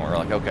 19. And we're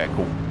like, "Okay,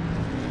 cool.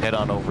 Head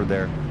on over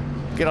there."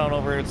 Get on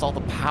over, it's all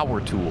the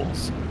power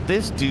tools.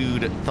 This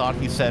dude thought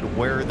he said,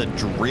 "Where are the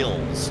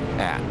drills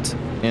at?"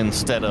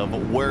 instead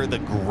of "Where are the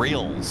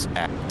grills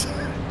at?"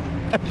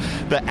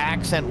 The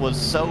accent was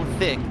so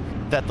thick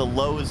that the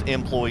Lowe's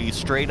employee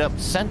straight up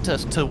sent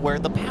us to where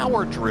the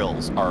power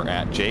drills are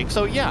at, Jake.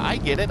 So yeah, I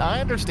get it.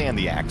 I understand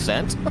the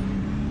accent.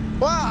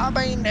 Well, I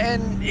mean, I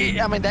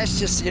mean that's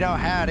just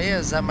how it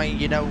is. I mean,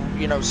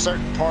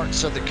 certain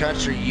parts of the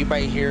country you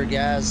may hear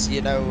guys,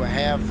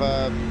 have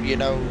a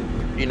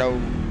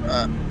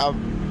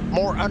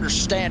more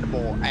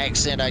understandable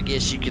accent, I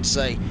guess you could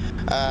say.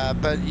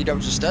 But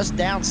just us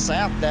down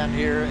south down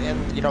here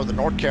in the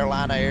North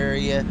Carolina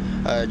area,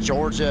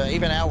 Georgia,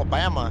 even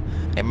Alabama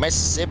and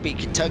Mississippi,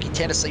 Kentucky,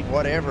 Tennessee,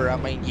 whatever. I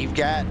mean, you've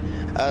got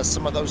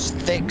some of those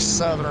thick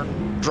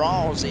southern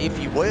draws, if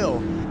you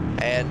will.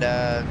 And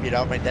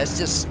I mean that's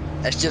just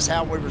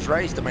how we was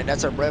raised. I mean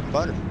that's our bread and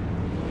butter.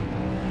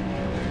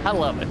 I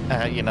love it.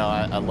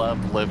 I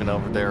love living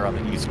over there on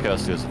the East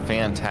Coast. It was a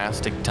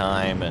fantastic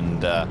time,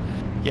 and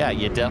yeah,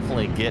 you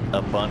definitely get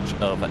a bunch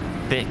of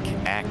thick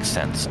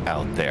accents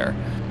out there.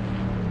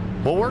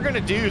 What we're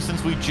gonna do,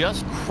 since we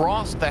just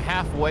crossed the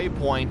halfway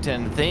point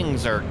and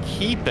things are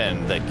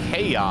keeping the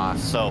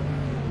chaos, so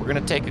we're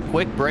going to take a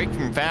quick break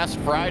from Fast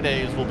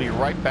Fridays. We'll be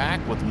right back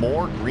with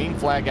more green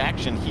flag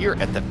action here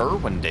at the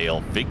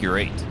Irwindale Figure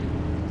 8.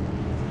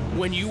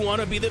 When you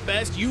want to be the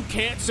best, you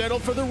can't settle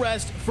for the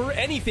rest. For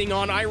anything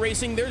on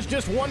iRacing, there's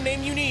just one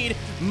name you need: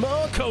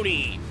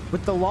 Maconi.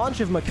 With the launch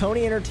of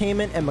Maconi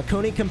Entertainment and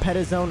Maconi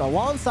Competizone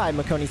alongside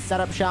Maconi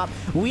Setup Shop,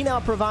 we now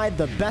provide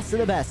the best of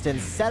the best in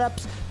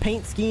setups,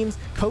 paint schemes,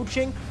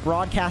 coaching,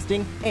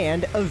 broadcasting,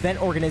 and event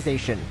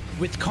organization.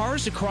 With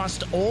cars across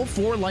all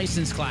 4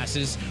 license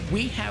classes,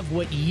 we have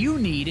what you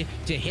need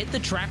to hit the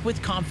track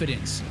with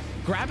confidence.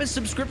 Grab a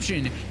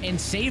subscription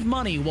and save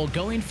money while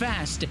going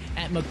fast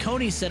at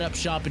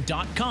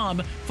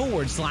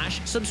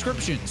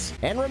MaconiSetupShop.com/subscriptions.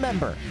 And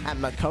remember, at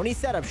Maconi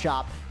Setup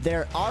Shop,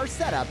 there are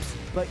setups,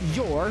 but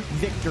your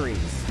victories.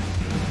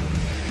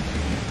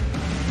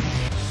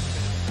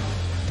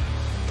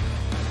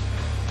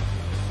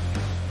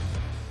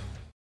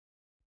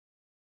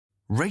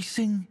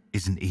 Racing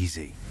isn't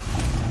easy,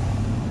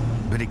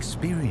 but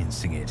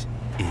experiencing it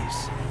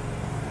is.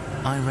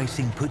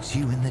 iRacing puts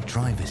you in the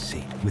driver's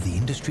seat with the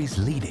industry's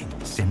leading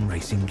sim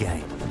racing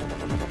game.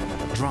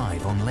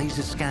 Drive on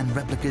laser scan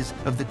replicas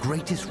of the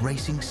greatest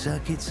racing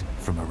circuits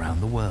from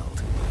around the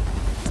world.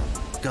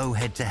 Go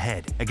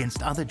head-to-head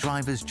against other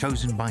drivers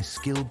chosen by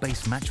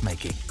skill-based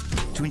matchmaking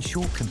to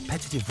ensure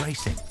competitive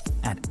racing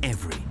at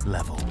every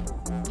level.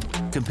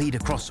 Compete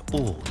across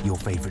all your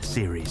favorite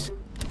series.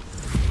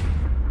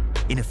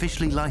 In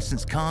officially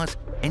licensed cars,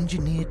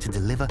 engineered to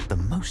deliver the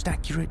most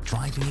accurate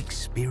driving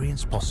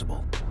experience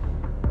possible.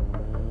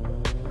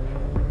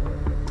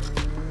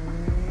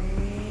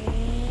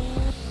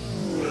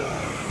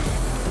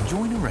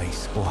 Join a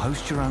race or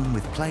host your own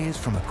with players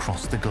from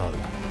across the globe.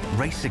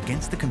 Race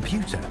against the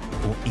computer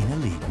or in a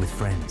league with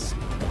friends.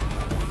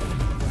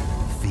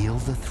 Feel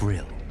the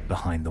thrill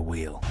behind the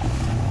wheel.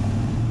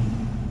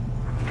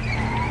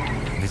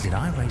 Visit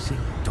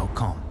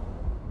iRacing.com.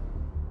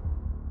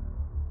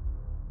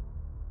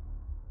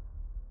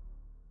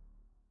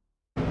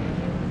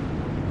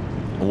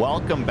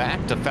 Welcome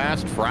back to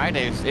Fast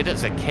Fridays. It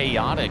is a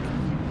chaotic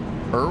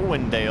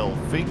Irwindale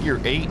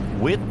Figure 8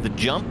 with the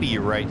jumpy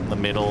right in the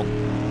middle.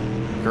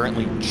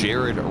 Currently,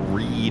 Jared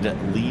Reed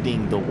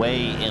leading the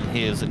way in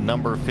his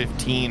number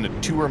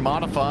 15 Tour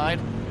Modified.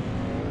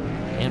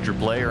 Andrew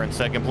Blair in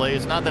second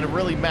place. Not that it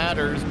really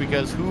matters,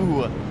 because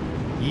who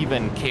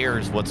even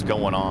cares what's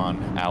going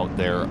on out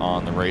there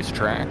on the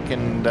racetrack?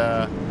 And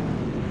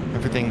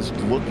everything's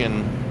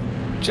looking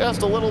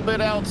just a little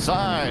bit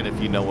outside, if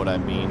you know what I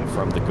mean,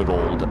 from the good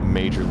old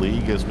Major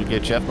League, as we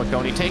get Jeff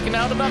Maconi taking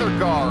out another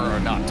car,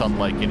 not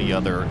unlike any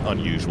other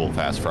unusual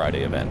Fast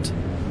Friday event.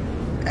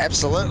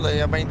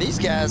 Absolutely. I mean, these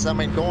guys,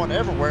 going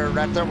everywhere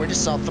right there. We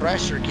just saw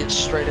Thrasher get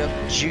straight up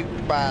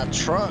juked by a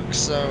truck.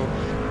 So,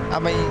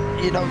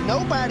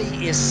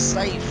 nobody is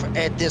safe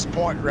at this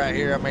point right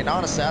here.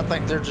 Honestly, I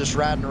think they're just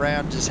riding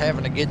around, just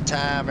having a good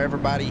time.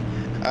 Everybody,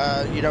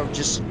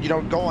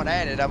 going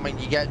at it.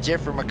 You got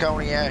Jeffrey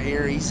Maconi out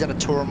here. He's in a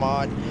tour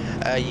mod.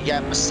 You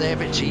got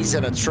Macevich. He's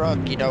in a truck.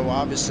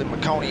 Obviously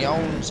Maconi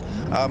owns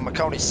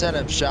Maconi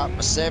Setup Shop.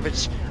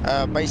 Macevich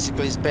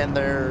basically has been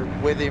there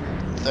with him,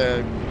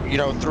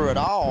 through it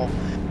all.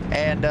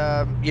 And,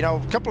 a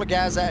couple of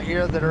guys out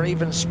here that are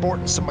even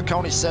sporting some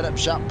Maconi Setup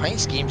Shop paint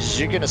schemes.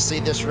 You're going to see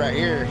this right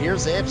here.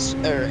 Here's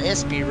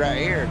Espy right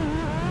here.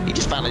 He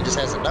just finally just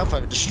has enough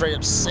of it to straight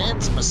up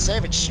sends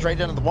Macevich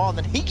straight into the wall. And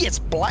then he gets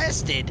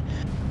blasted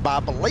by, I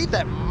believe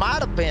that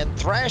might have been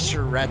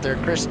Thrasher right there,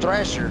 Chris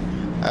Thrasher,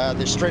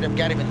 that straight up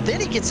got him. And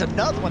then he gets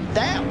another one.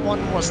 That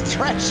one was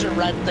Thrasher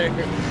right there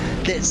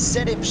that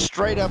sent him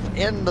straight up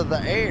into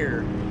the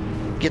air.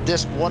 Get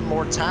this one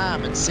more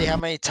time and see how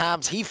many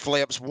times he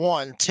flips.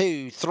 1,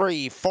 2,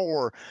 3,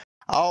 4.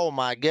 Oh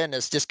my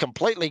goodness, just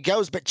completely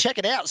goes. But check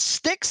it out,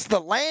 sticks the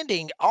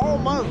landing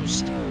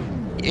almost.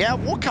 Yeah,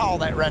 we'll call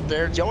that right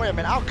there, Joey.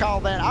 I'll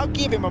call that. I'll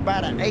give him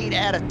about an 8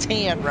 out of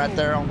 10 right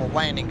there on the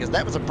landing, because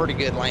that was a pretty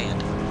good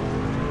land.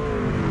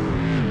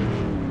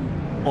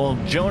 Well,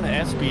 Jonah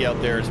Espy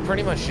out there is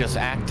pretty much just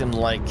acting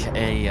like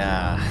a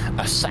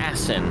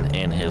assassin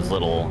in his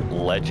little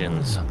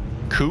Legends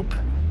coupe.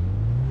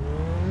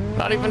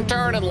 Not even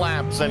turning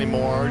laps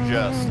anymore,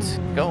 just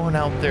going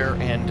out there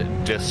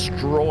and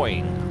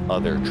destroying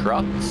other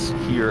trucks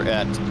here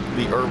at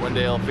the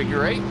Irwindale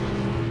Figure 8.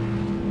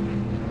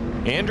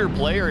 Andrew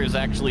Player is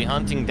actually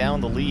hunting down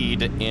the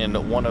lead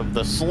in one of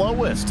the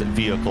slowest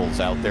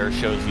vehicles out there.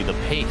 Shows you the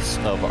pace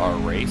of our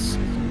race.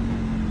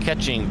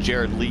 Catching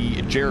Jared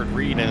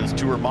Reed in his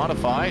Tour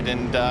Modified,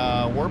 and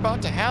we're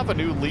about to have a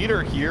new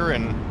leader here,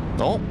 and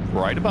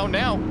right about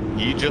now,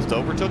 he just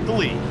overtook the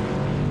lead.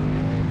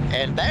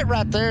 And that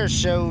right there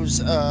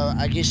shows,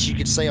 I guess you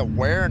could say,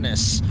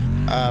 awareness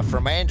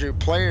from Andrew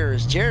Player.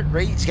 As Jared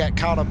Reed's got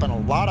caught up in a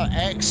lot of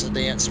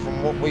accidents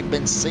from what we've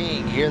been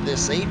seeing here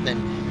this evening.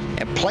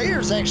 And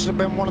Player's actually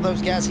been one of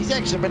those guys, he's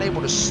actually been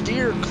able to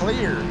steer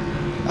clear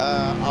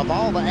of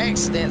all the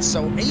accidents.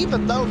 So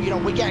even though,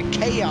 we got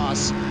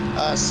chaos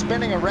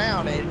spinning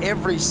around at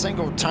every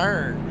single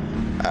turn,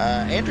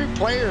 Andrew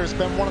Player has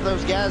been one of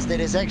those guys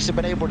that has actually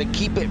been able to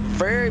keep it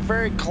very,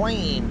 very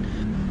clean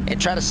and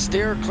try to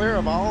steer clear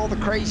of all the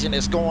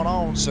craziness going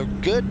on. So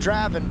good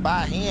driving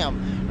by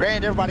him.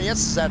 Granted, everybody else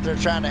is out there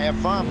trying to have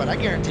fun, but I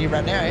guarantee you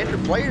right now, Andrew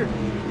Player,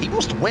 he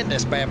wants to win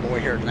this bad boy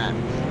here tonight.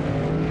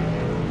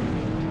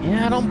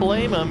 Yeah, I don't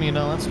blame him.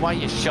 That's why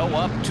you show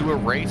up to a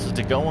race, is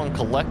to go and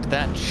collect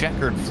that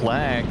checkered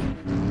flag.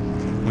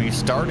 We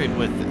started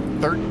with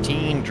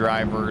 13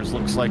 drivers.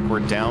 Looks like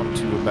we're down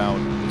to about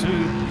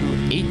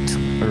 8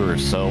 or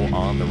so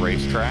on the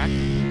racetrack.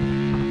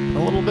 A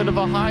little bit of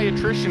a high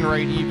attrition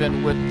rate,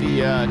 even with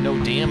the no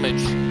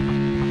damage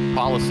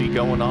policy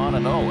going on.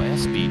 And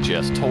SB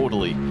just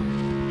totally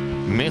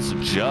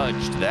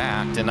misjudged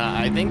that, and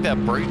I think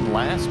that Braden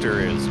Laster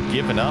is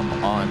giving up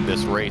on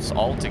this race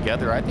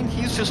altogether. I think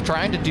he's just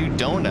trying to do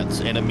donuts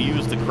and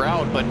amuse the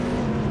crowd, but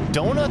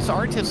donuts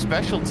aren't his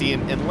specialty,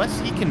 and unless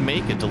he can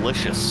make a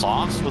delicious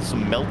sauce with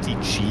some melty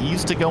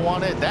cheese to go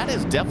on it, that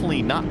is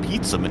definitely not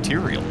pizza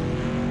material.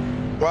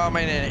 Well, I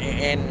mean,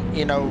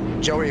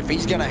 and Joey, if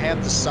he's gonna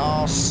have the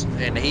sauce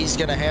and he's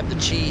gonna have the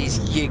cheese,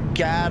 you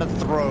gotta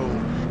throw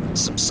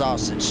some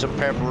sausage, some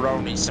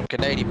pepperoni, some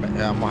Canadian.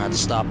 I'm gonna have to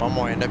stop. I'm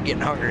gonna end up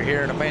getting hungry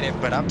here in a minute,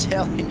 but I'm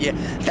telling you,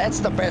 that's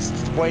the best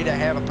way to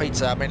have a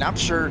pizza. I mean, I'm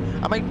sure.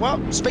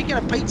 Well, speaking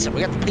of pizza,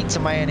 we got the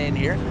pizza man in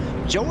here.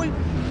 Joey,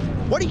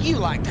 what do you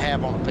like to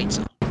have on a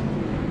pizza?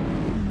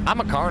 I'm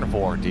a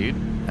carnivore, dude.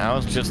 I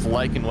was just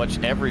liking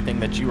everything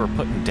that you were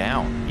putting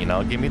down.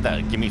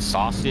 Give me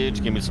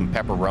sausage, give me some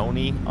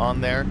pepperoni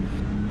on there.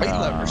 Meat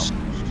lovers.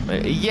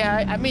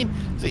 Yeah, I mean,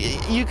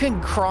 you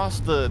can cross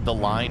the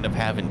line of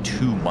having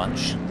too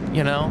much,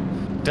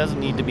 Doesn't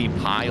need to be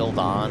piled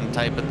on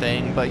type of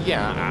thing. But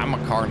yeah, I'm a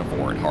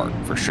carnivore at heart,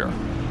 for sure.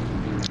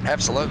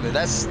 Absolutely.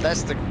 That's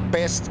the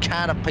best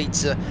kind of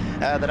pizza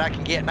that I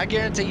can get. And I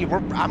guarantee you,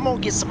 I'm going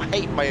to get some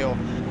hate mail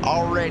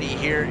already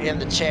here in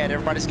the chat.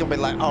 Everybody's going to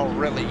be like, oh,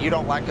 really? You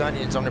don't like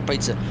onions on your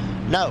pizza?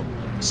 No.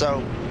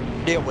 So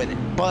deal with it.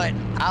 But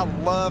I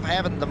love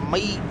having the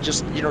meat,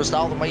 just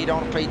all the meat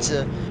on a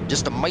pizza,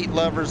 just the meat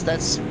lovers.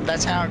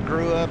 That's how I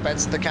grew up.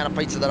 That's the kind of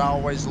pizza that I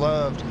always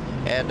loved.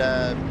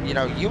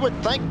 And you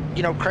would think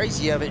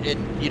crazy of it,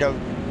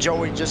 and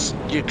Joey, just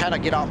you kind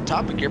of get off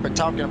topic here, but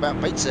talking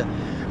about pizza,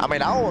 I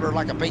mean, I'll order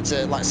like a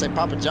pizza, like say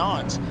Papa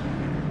John's,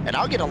 and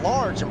I'll get a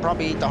large and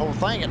probably eat the whole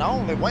thing, and I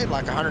only weigh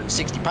like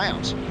 160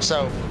 pounds.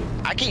 So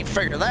I can't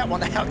figure that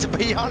one out, to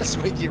be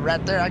honest with you.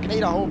 Right there, I can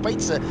eat a whole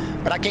pizza,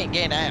 but I can't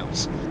gain an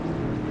ounce.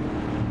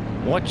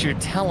 What you're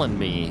telling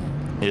me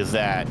is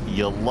that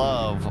you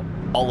love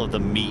all of the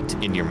meat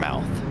in your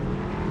mouth.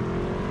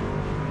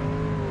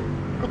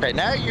 Okay,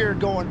 now you're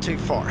going too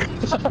far.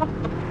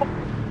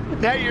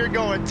 Now you're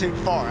going too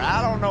far.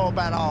 I don't know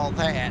about all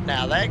that.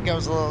 Now that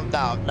goes a little,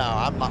 no,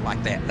 I'm not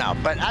like that. No,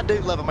 but I do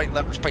love a meat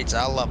lover's pizza.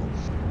 I love them.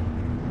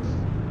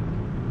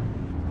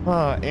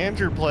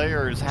 Andrew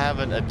Player is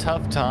having a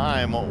tough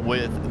time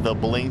with the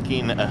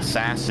blinking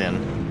assassin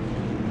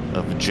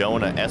of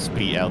Jonah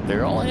SP out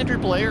there. All Andrew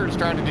Player is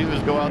trying to do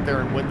is go out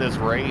there and win this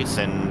race,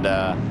 and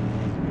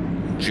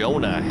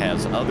Jonah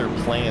has other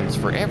plans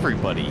for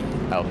everybody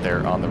out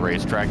there on the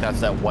racetrack. That's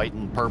that white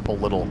and purple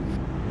little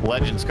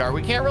Legends car.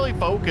 We can't really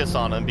focus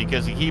on him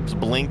because he keeps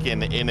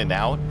blinking in and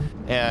out,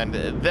 and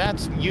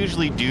that's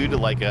usually due to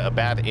like a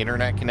bad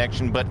internet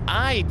connection, but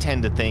I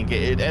tend to think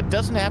it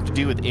doesn't have to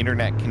do with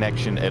internet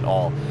connection at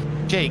all.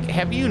 Jake,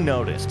 have you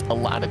noticed a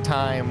lot of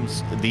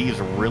times these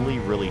really,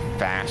 really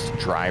fast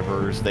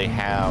drivers, they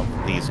have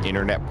these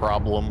internet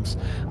problems?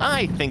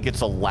 I think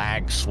it's a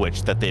lag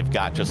switch that they've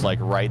got just like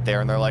right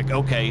there, and they're like,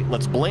 okay,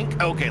 let's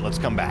blink, okay, let's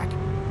come back.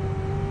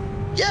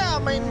 Yeah, I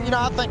mean,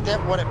 I think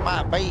that's what it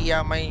might be.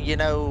 I mean,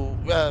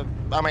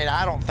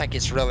 I don't think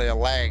it's really a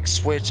lag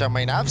switch. I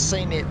mean, I've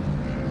seen it,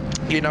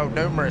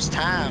 numerous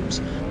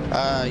times,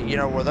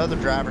 with other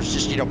drivers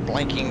just,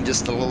 blinking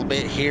just a little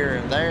bit here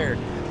and there.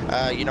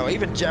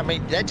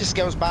 That just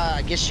goes by,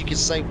 I guess you could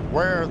say,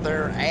 where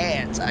they're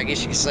at, I guess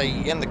you could say,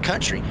 in the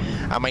country.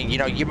 I mean,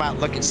 you might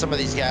look at some of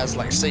these guys,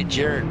 like, say,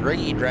 Jared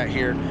Reed right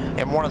here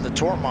in one of the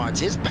tour mods.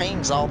 His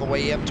ping's all the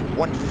way up to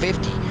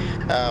 150,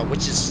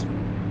 which is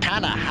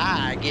kind of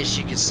high, I guess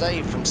you could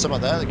say, from some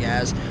of the other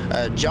guys.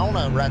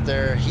 Jonah right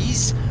there,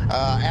 he's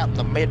out in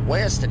the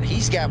Midwest, and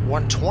he's got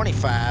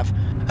 125.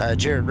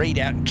 Jared Reed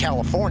out in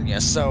California.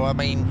 So I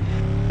mean,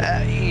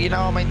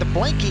 the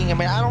blinking. I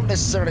mean, I don't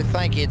necessarily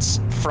think it's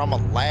from a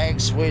lag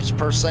switch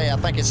per se. I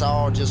think it's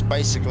all just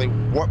basically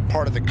what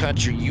part of the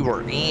country you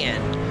are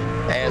in,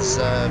 as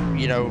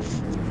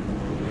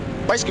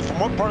basically from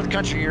what part of the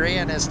country you're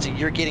in as to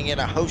you're getting in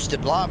a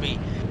hosted lobby,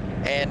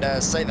 and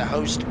say the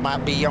host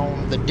might be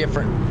on the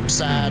different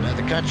side of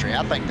the country.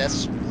 I think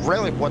that's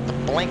really what the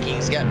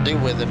blinking's got to do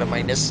with it. I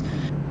mean, it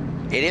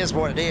is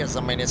what it is.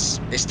 I mean, it's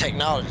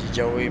technology,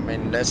 Joey. I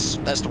mean, that's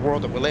the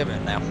world that we live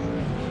in now.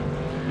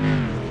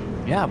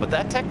 Yeah, but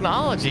that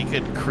technology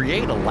could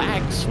create a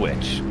lag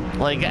switch.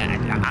 Like,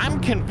 I'm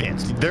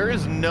convinced there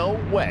is no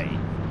way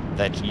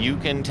that you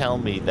can tell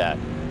me that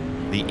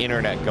the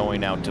internet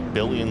going out to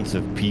billions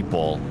of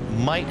people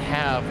might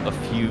have a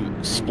few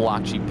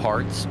splotchy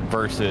parts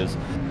versus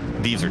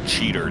these are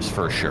cheaters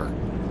for sure.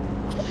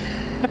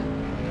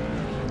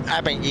 I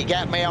mean, you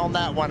got me on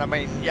that one. I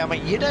mean,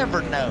 you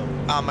never know.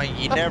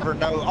 You never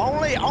know.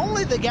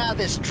 Only the guy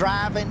that's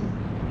driving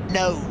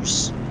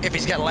knows if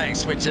he's got a lag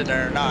switch in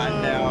there or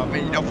not. Now, I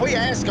mean, if we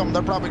ask them,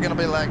 they're probably going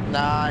to be like,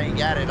 "Nah, I ain't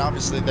got it."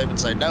 Obviously, they would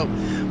say no.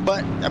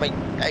 But I mean,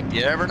 hey,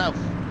 you never know.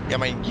 I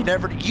mean, you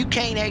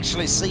can't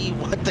actually see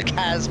what the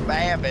guys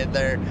have in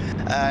there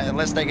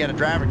unless they got a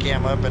driver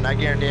cam up. And I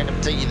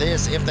guarantee you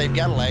this: if they've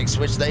got a lag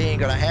switch, they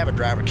ain't going to have a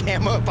driver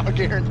cam up. I'll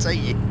guarantee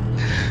you.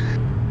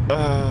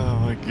 Oh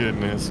my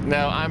goodness.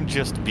 Now I'm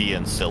just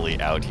being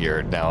silly out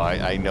here. Now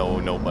I know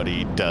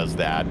nobody does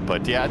that,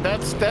 but yeah,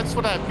 that's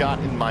what I've got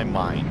in my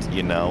mind,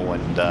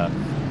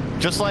 and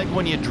just like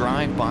when you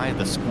drive by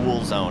the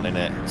school zone and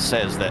it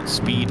says that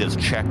speed is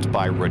checked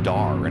by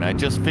radar, and I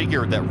just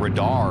figured that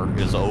radar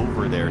is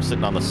over there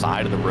sitting on the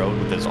side of the road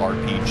with his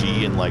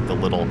RPG and like the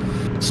little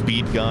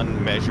speed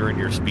gun measuring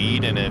your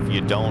speed, and if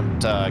you don't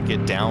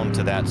get down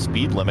to that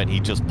speed limit, he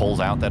just pulls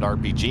out that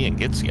RPG and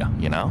gets you,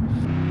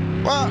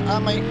 Well, I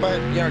mean, but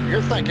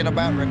you're thinking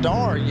about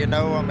radar.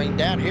 I mean,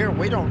 down here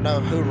we don't know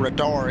who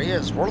radar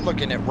is. We're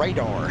looking at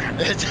radar.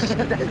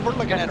 We're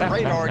looking at a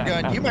radar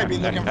gun. You may be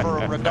looking for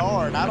a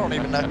radar, and I don't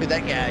even know who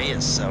that guy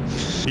is. So,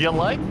 you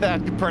like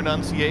that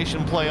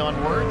pronunciation play on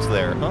words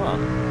there, huh?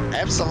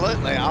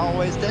 Absolutely, I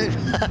always do.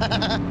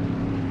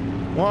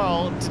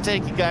 Well, to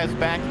take you guys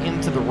back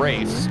into the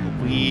race,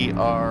 we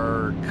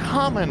are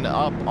coming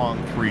up on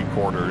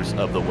 3/4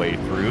 of the way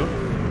through.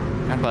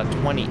 Got about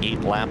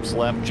 28 laps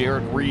left.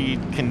 Jared Reed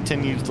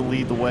continues to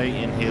lead the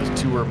way in his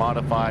Tour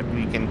Modified.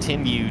 We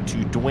continue to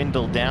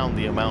dwindle down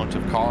the amount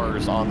of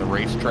cars on the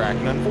racetrack.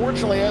 And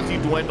unfortunately, as you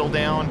dwindle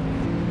down,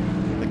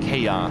 the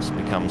chaos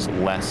becomes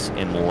less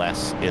and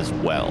less as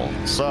well.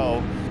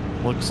 So,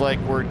 looks like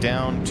we're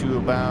down to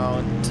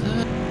about,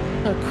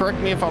 correct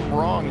me if I'm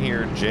wrong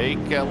here, Jake,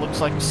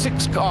 looks like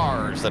 6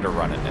 cars that are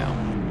running now.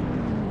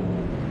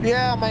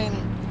 Yeah, I mean,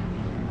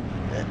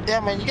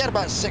 you got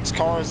about 6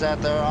 cars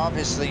out there.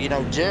 Obviously,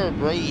 Jared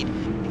Reed,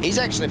 he's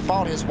actually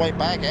fought his way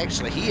back.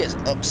 Actually, he is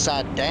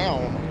upside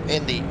down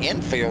in the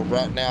infield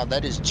right now.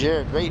 That is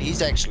Jared Reed.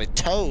 He's actually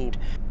towed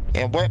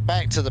and went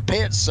back to the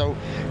pits. So,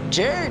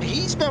 Jared,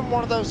 he's been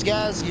one of those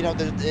guys,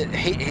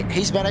 that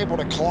he's been able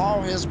to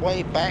claw his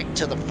way back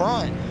to the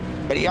front.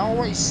 But he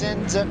always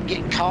ends up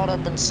getting caught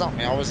up in something.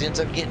 He always ends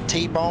up getting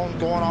T-boned,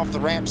 going off the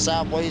ramp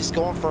sideways,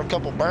 going for a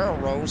couple barrel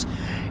rolls,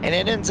 and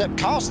it ends up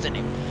costing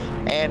him.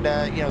 And,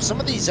 some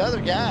of these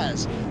other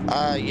guys,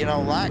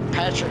 like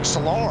Patrick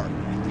Solar,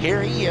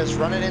 here he is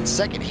running in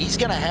second. He's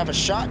going to have a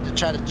shot to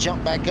try to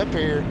jump back up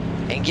here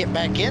and get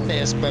back in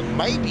this, but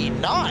maybe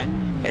not.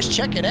 Let's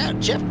check it out.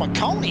 Jeff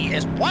Maconi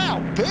is,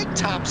 wow, big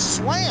time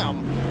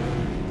slam.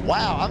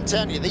 Wow, I'm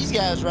telling you, these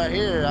guys right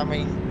here, I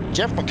mean,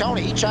 Jeff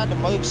Maconi, he tried to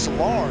move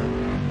Solar,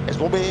 as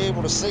we'll be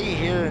able to see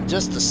here in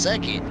just a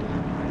second.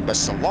 But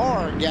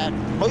Solar got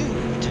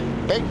moved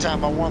big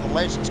time by one of the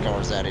Legends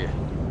cars out here.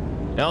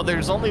 Now,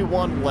 there's only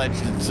one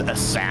Legends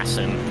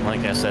assassin,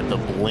 like I said, the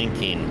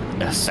blinking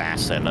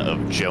assassin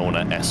of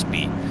Jonah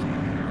Espy,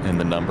 and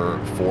the number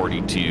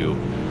 42.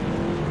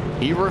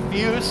 He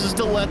refuses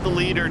to let the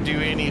leader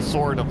do any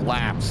sort of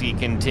laps. He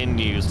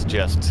continues to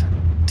just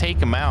take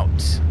him out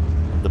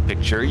of the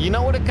picture. You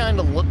know what it kind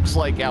of looks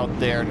like out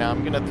there. Now,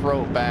 I'm going to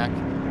throw it back.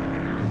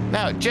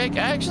 Now, Jake,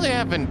 I actually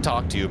haven't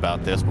talked to you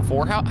about this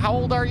before. How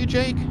old are you,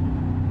 Jake?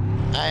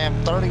 I am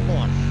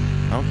 31.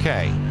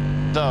 Okay.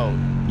 So,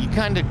 you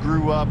kind of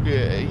grew up,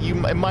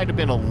 it might have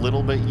been a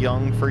little bit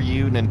young for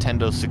you,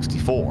 Nintendo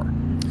 64.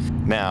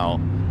 Now,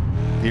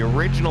 the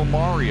original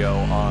Mario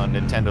on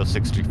Nintendo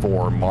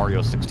 64,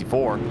 Mario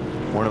 64,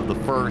 one of the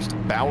first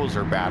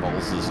Bowser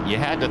battles is you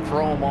had to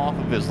throw him off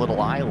of his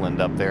little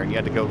island up there and you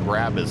had to go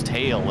grab his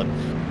tail.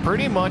 And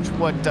pretty much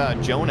what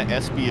Jonah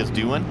Espy is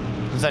doing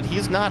is that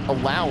he's not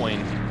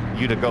allowing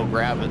you to go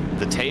grab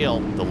the tail,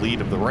 the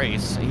lead of the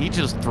race. He's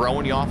just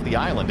throwing you off the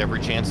island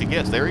every chance he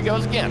gets. There he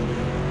goes again.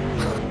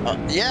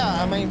 Yeah,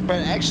 I mean,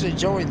 but actually,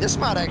 Joey, this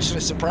might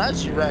actually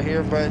surprise you right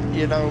here, but,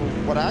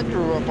 what I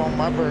grew up on,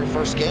 my very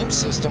first game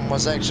system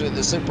was actually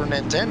the Super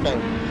Nintendo,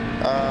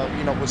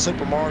 with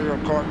Super Mario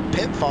Kart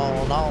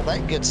Pitfall and all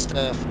that good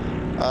stuff.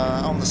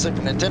 on the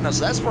Super Nintendo.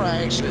 So that's where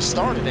I actually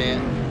started at,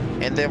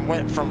 and then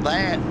went from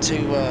that to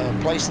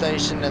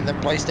PlayStation, and then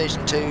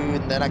PlayStation 2,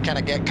 and then I kind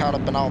of got caught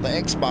up in all the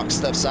Xbox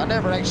stuff. So I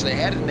never actually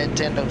had a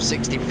Nintendo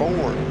 64.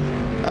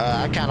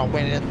 I kind of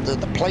went into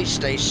the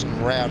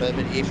PlayStation route of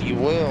it, if you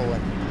will.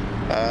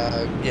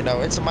 And, you know,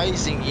 it's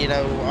amazing, you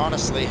know,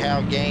 honestly,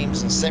 how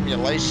games and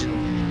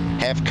simulation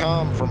have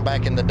come from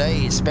back in the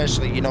day,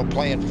 especially, you know,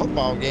 playing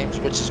football games,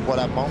 which is what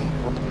I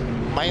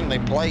mainly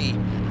play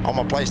on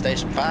my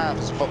PlayStation 5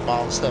 is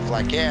football and stuff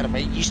like that. I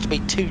mean, it used to be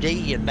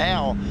 2D, and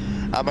now,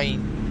 I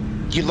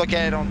mean, you look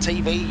at it on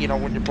TV, you know,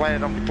 when you're playing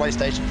it on your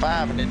PlayStation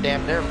 5, and it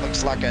damn near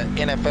looks like an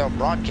NFL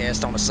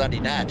broadcast on a Sunday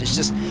night. It's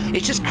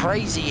just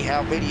crazy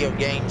how video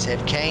games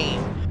have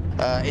came,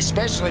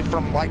 especially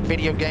from like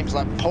video games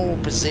like pole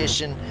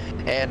position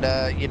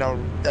and, you know,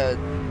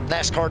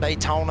 NASCAR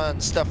Daytona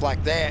and stuff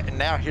like that. And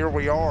now here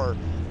we are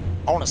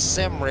on a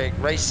sim rig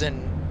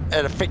racing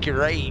at a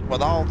figure 8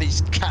 with all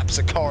these types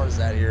of cars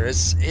out here.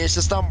 It's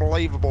just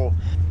unbelievable,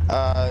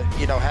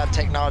 you know, how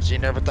technology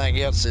and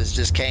everything else has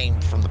just came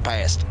from the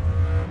past.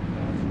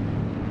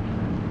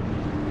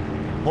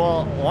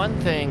 Well, one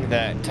thing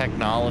that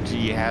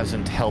technology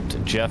hasn't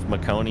helped Jeff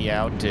Maconi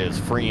out is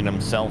freeing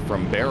himself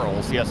from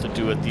barrels. He has to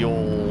do it the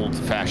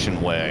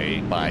old-fashioned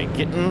way by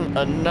getting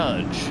a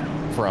nudge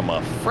from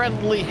a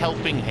friendly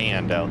helping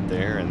hand out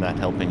there, and that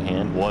helping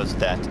hand was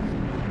that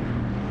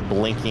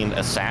blinking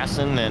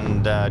assassin,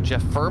 and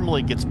Jeff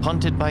firmly gets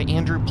punted by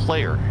Andrew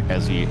Player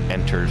as he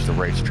enters the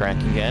racetrack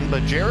again.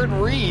 But Jared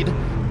Reed,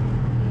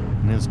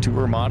 in his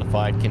Tour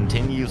Modified,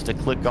 continues to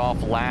click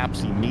off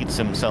laps. He meets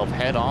himself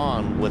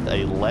head-on with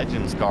a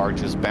Legends car,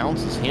 just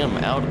bounces him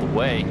out of the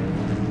way.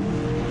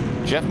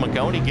 Jeff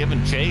Maconi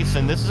giving chase,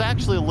 and this is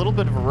actually a little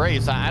bit of a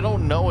race. I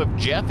don't know if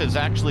Jeff is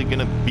actually going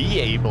to be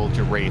able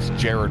to race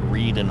Jared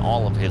Reed in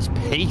all of his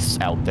pace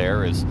out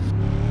there, as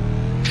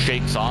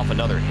shakes off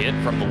another hit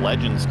from the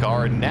Legends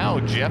car, and now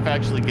Jeff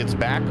actually gets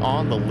back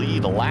on the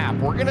lead lap.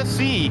 We're going to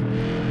see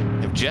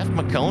if Jeff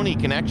Maconi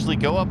can actually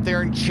go up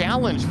there and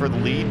challenge for the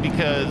lead,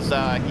 because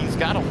he's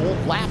got a whole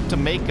lap to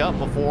make up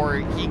before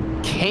he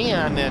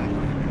can.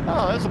 And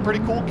oh, that's a pretty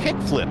cool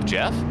kickflip,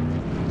 Jeff.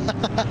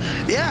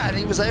 Yeah, and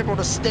he was able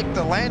to stick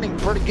the landing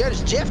pretty good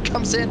as Jeff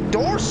comes in,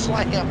 door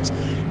slams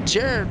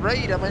Jared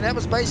Reed. I mean, that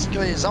was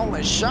basically his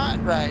only shot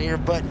right here,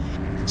 but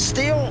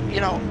still, you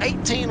know,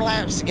 18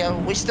 laps to go.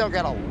 We still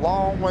got a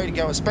long way to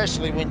go,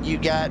 especially when you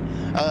got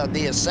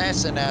the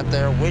assassin out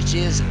there, which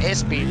is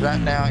Espy right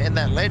now in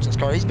that Legends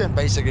car. He's been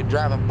basically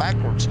driving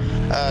backwards,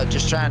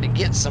 just trying to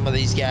get some of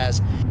these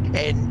guys.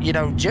 And, you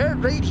know,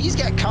 Jared Reed, he's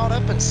got caught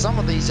up in some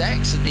of these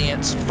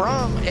accidents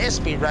from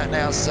Espy right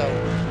now. So,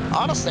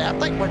 honestly, I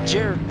think what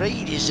Jared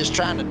Reed is just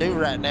trying to do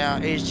right now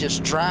is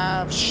just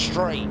drive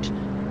straight,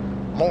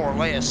 more or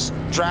less.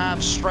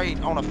 Drive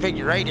straight on a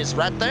figure 8. It's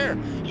right there.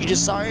 You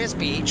just saw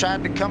Espy. He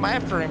tried to come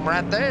after him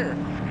right there,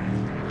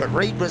 but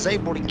Reed was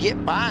able to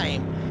get by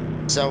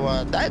him.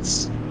 So,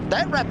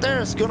 that right there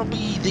is going to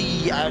be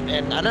the,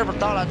 and I never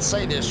thought I'd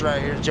say this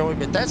right here, Joey,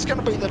 but that's going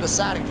to be the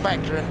deciding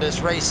factor in this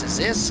race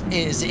is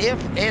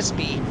if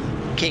Espy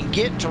can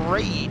get to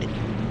Reed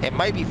and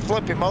maybe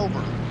flip him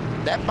over.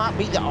 That might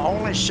be the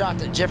only shot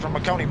that Jeffrey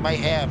Maconi may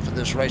have for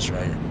this race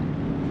right here.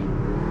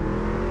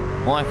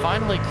 Well, I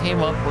finally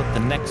came up with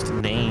the next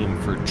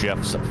name for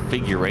Jeff's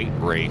figure 8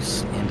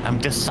 race, and I'm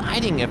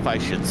deciding if I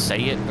should say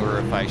it or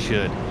if I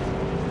should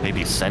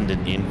maybe send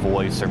an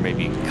invoice or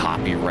maybe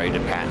copyright a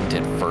patent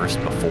it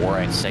first before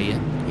I say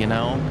it, you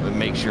know,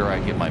 make sure I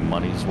get my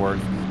money's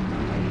worth.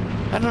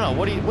 I don't know.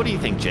 What do you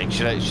think, Jake?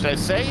 Should I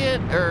say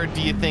it, or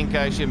do you think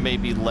I should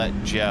maybe let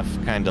Jeff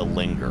kind of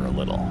linger a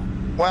little?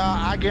 Well,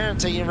 I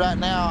guarantee you right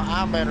now,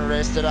 I'm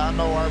interested. I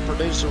know our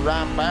producer,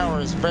 Ryan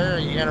Bauer, is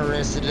very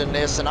interested in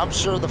this, and I'm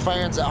sure the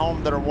fans at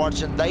home that are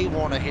watching, they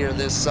want to hear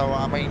this. So,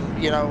 I mean,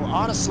 you know,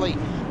 honestly,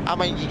 I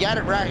mean, you got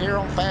it right here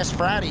on Fast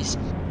Fridays.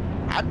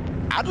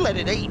 I'd let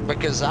it eat,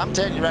 because I'm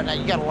telling you right now,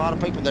 you got a lot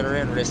of people that are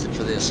interested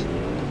for this.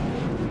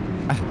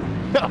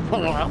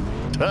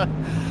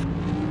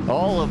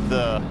 All of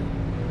the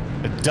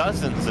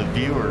dozens of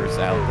viewers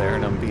out there,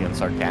 and I'm being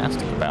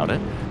sarcastic about it.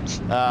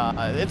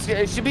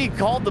 It should be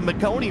called the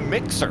Maconi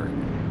Mixer,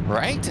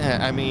 right?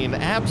 I mean,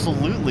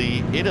 absolutely,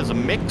 it is a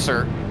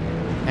mixer.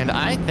 And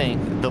I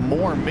think the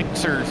more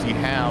mixers you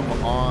have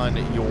on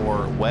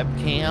your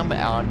webcam,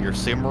 on your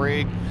sim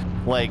rig,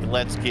 like,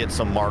 let's get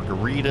some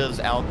margaritas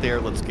out there,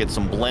 let's get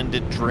some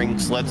blended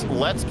drinks,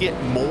 let's get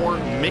more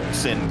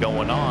mixing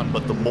going on.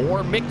 But the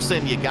more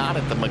mixing you got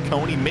at the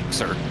Maconi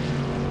Mixer,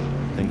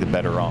 I think the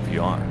better off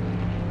you are.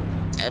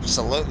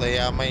 Absolutely.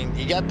 I mean,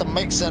 you got the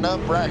mixing up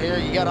right here.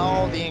 You got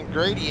all the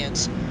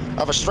ingredients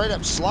of a straight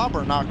up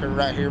slobber knocker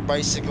right here,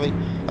 basically.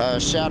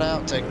 Shout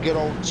out to good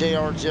old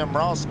JR Jim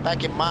Ross.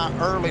 Back in my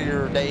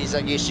earlier days,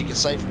 I guess you could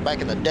say, from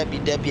back in the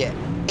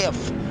WWF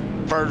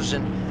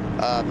version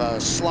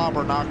of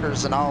slobber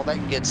knockers and all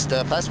that good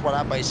stuff. That's what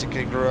I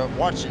basically grew up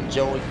watching,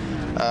 Joey,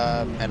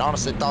 and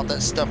honestly thought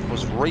that stuff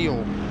was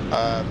real.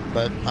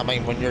 But I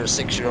mean, when you're a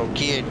 6-year-old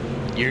kid,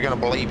 you're gonna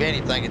believe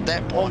anything at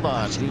that point.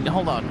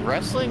 Hold on.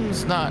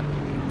 Wrestling's not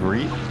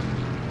real.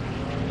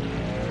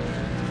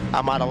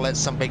 I might have let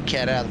some big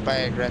cat out of the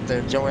bag right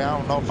there, Joey. I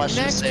don't know if I should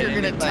have Next, said you're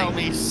going to anything. tell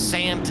me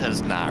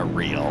Santa's not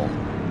real.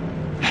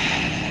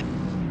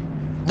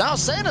 No,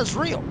 Santa's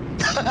real.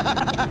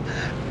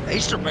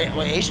 Easter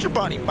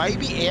Bunny,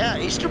 maybe. Yeah,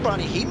 Easter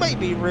Bunny, he may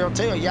be real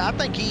too. Yeah, I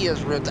think he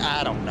is real.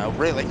 I don't know,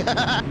 really.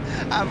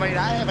 I mean,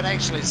 I haven't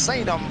actually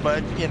seen him,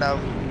 but, you know,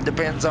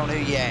 depends on who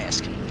you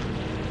ask.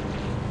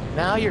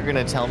 Now you're going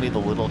to tell me The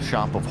Little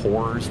Shop of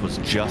Horrors was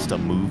just a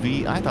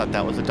movie? I thought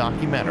that was a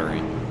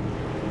documentary.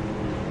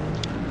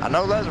 I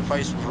know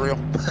Leatherface was real.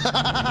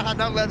 I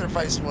know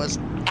Leatherface was.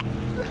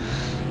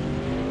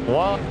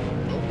 Well,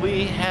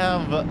 we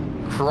have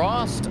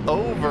crossed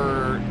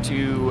over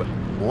to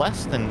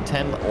less than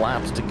 10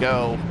 laps to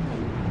go.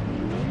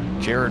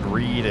 Jared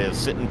Reed is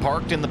sitting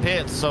parked in the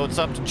pits, so it's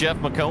up to Jeff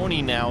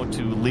Maconi now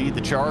to lead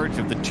the charge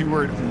of the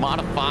toured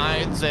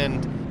modifieds,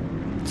 and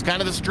it's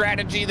kind of the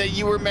strategy that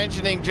you were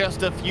mentioning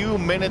just a few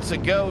minutes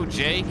ago,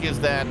 Jake, is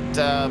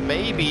that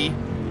maybe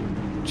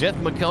Jeff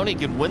Maconi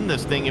could win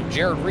this thing if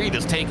Jared Reed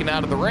is taken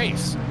out of the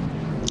race.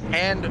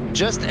 And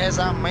just as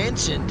I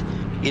mentioned,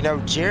 you know,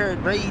 Jared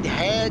Reed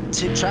had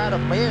to try to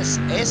miss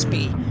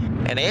Espy,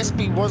 and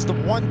Espy was the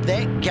one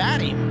that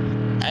got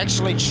him.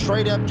 Actually,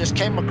 straight up just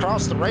came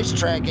across the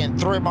racetrack and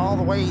threw him all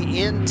the way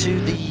into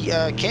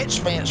the catch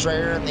fence right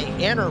here in the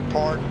inner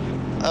part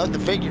of the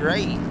figure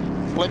 8.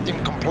 Flipped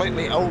him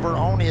completely over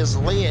on his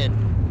lid,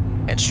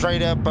 and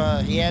straight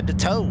up he had to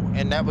tow,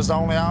 and that was the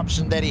only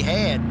option that he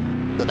had.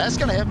 So that's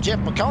going to help Jeff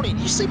Maconi.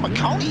 You see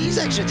Maconi, he's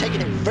actually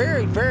taking it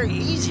very, very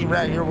easy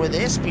right here with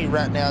Espy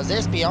right now, as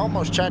Espy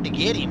almost tried to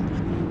get him.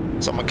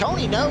 So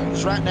Maconi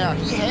knows right now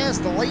he has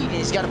the lead, and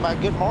he's got it by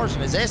a good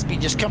margin, as Espy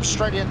just comes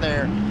straight in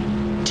there,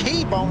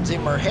 T-bones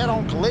him, or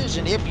head-on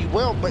collision, if you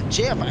will, but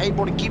Jeff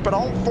able to keep it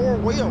on 4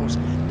 wheels.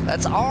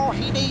 That's all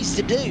he needs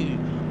to do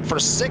for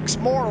 6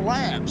 more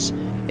laps,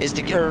 is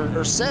to,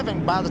 or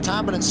 7 by the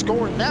time it is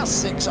scored, now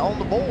 6 on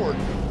the board.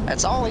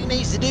 That's all he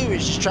needs to do,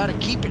 is just try to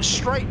keep it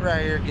straight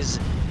right here, because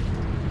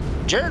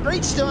Jared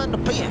Reed's still in the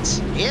pits.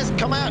 He hasn't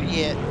come out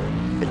yet,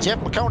 but Jeff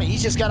Maconi,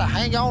 he's just got to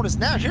hang on. As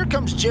now here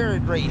comes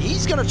Jared Reed.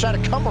 He's going to try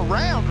to come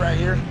around right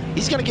here.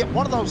 He's going to get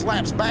one of those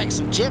laps back,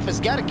 so Jeff has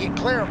got to get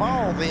clear of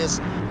all this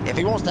if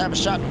he wants to have a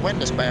shot to win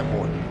this bad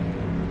boy.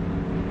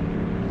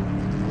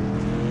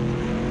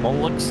 Well,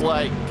 looks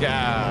like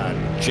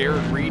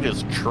Jared Reed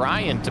is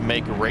trying to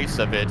make a race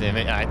of it, and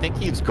I think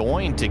he's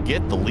going to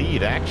get the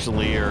lead,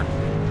 actually, or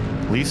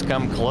at least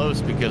come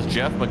close, because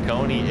Jeff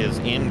Maconi is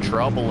in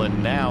trouble,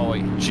 and now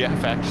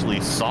Jeff actually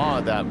saw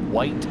that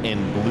white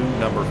and blue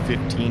number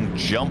 15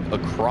 jump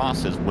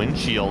across his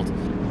windshield.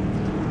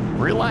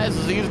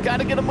 Realizes he's got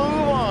to get a move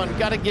on,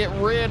 got to get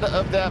rid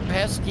of that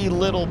pesky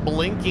little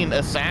blinking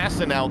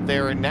assassin out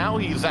there, and now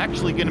he's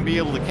actually going to be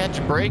able to catch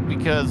a break,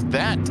 because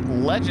that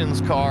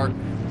Legends car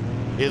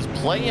is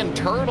playing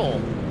turtle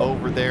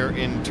over there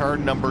in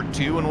turn number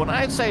 2. And when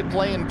I say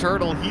playing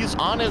turtle, he's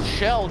on his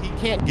shell. He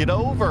can't get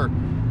over.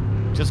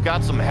 Just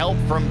got some help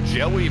from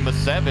Joey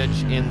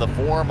Masevich in the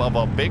form of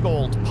a big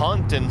old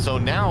punt. And so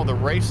now the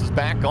race is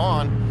back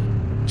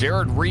on.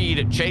 Jared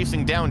Reed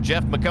chasing down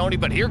Jeff Maconi,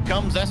 but here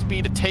comes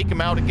SP to take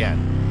him out again.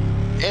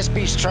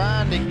 SP's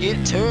trying to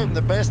get to him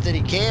the best that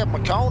he can.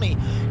 Maconi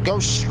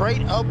goes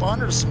straight up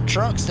under some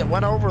trucks that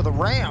went over the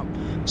ramp.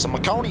 So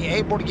Maconi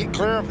able to get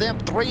clear of them.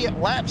 3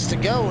 laps to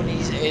go, and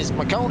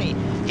Maconi,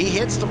 he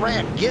hits the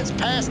ramp, gets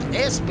past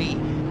SP.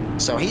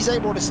 So he's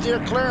able to steer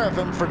clear of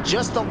him for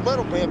just a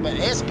little bit, but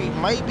SP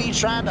may be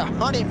trying to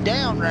hunt him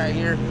down right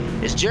here.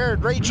 Is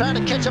Jared Reed trying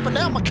to catch up, and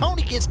now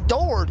Maconi gets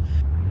doored.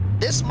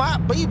 This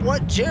might be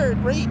what Jared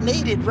Reed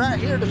needed right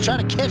here to try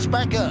to catch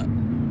back up.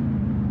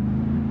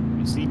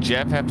 You see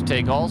Jeff have to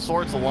take all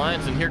sorts of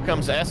lines, and here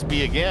comes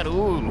SP again.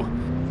 Ooh,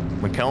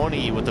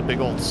 Maconi with a big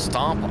old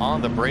stomp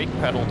on the brake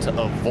pedal to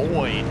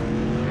avoid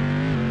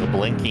the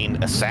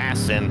blinking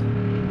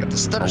assassin. Got the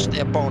stutter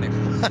step on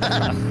him.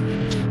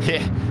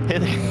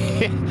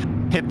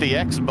 hit the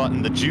X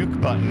button, the juke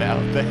button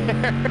out there.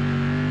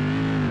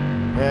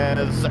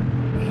 As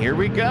here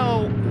we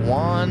go,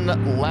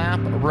 1 lap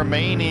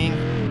remaining.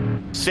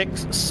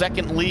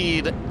 6-second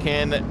lead.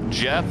 Can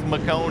Jeff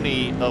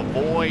Maconi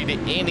avoid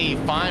any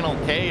final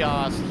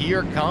chaos?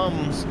 Here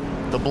comes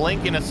the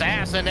blinking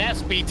assassin.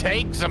 SP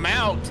takes him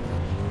out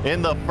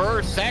in the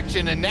first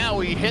section, and now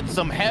he hits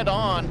him head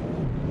on.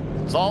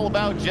 It's all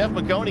about Jeff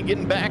Maconi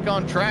getting back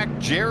on track.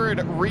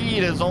 Jared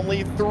Reed is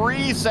only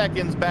 3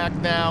 seconds back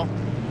now.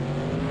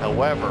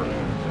 However,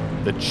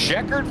 the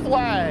checkered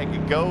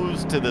flag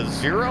goes to the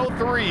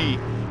 0-3.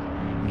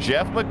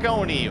 Jeff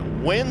Maconi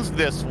wins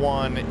this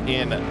one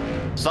in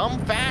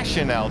some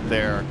fashion out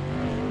there.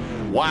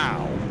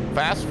 Wow.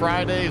 Fast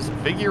Fridays,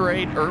 figure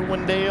 8,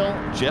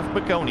 Irwindale, Jeff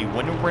Maconi,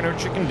 winner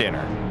chicken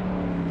dinner.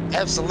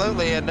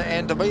 Absolutely,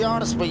 and to be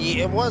honest with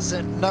you, it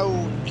wasn't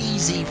no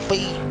easy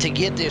feat to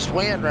get this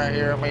win right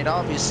here. I mean,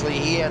 obviously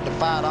he had to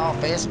fight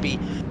off Espy,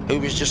 who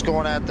was just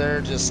going out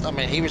there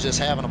he was just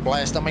having a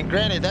blast. I mean,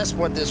 granted, that's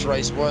what this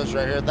race was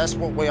right here. That's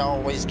what we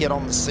always get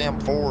on the sim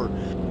for,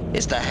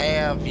 is to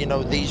have, you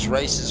know, these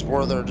races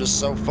where they're just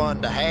so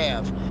fun to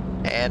have.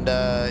 And,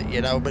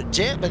 but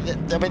Jeff, I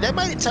mean, they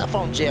made it tough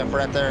on Jeff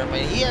right there. I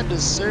mean, he had to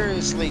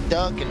seriously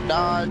duck and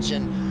dodge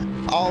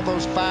and all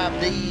those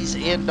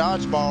 5Ds in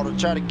dodgeball to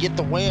try to get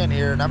the win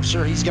here. And I'm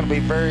sure he's going to be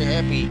very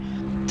happy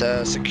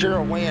to secure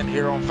a win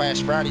here on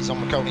Fast Fridays on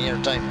Maconi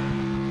Entertainment.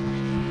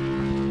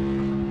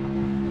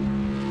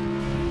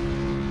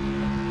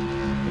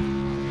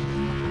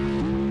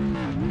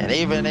 And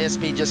even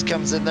SB just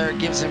comes in there and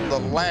gives him the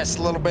last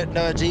little bit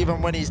nudge,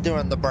 even when he's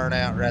doing the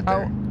burnout right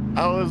there.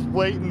 I was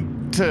waiting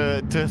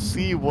to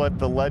see what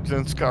the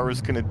Legends car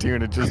was going to do,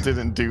 and it just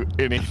didn't do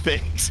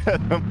anything. So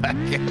I'm back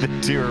at the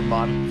tour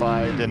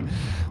modified, and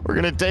we're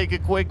going to take a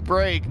quick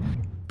break.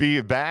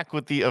 Be back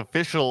with the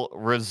official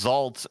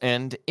results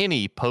and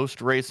any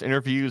post-race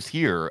interviews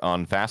here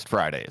on Fast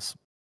Fridays.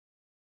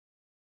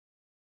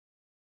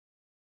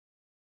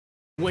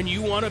 When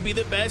you want to be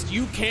the best,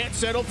 you can't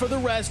settle for the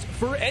rest.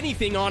 For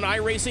anything on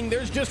iRacing,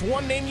 there's just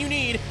one name you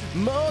need,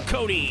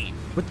 Maconi.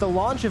 With the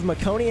launch of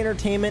Maconi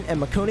Entertainment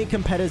and Maconi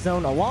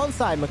Competizone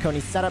alongside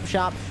Maconi Setup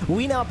Shop,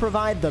 we now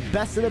provide the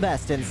best of the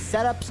best in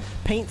setups,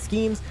 paint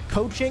schemes,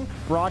 coaching,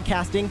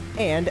 broadcasting,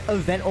 and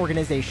event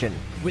organization.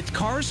 With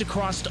cars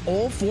across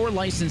all 4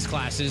 license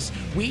classes,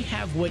 we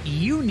have what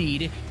you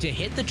need to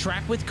hit the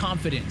track with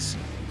confidence.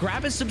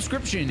 Grab a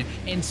subscription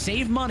and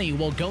save money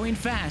while going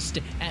fast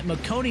at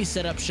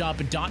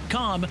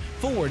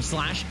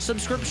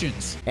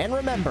MaconiSetupShop.com/subscriptions. And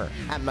remember,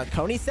 at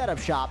Maconi Setup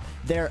Shop,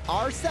 there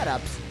are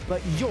setups,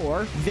 but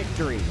your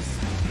victories.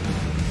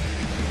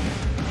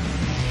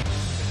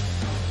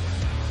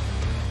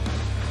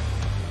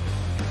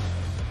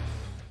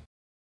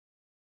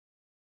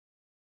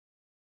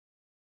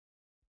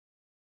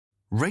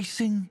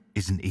 Racing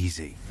isn't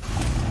easy,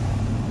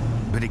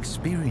 but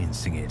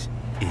experiencing it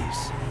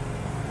is.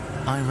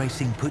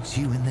 iRacing puts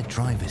you in the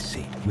driver's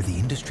seat with the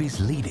industry's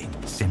leading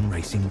sim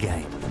racing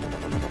game.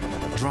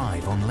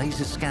 Drive on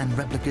laser scan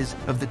replicas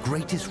of the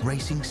greatest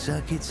racing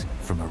circuits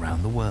from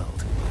around the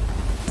world.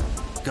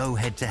 Go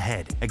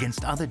head-to-head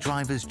against other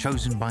drivers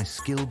chosen by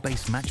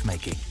skill-based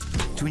matchmaking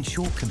to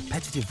ensure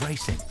competitive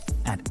racing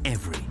at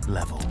every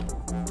level.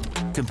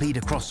 Compete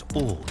across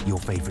all your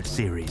favorite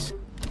series.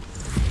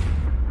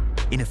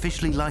 In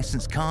officially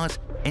licensed cars,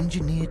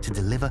 engineered to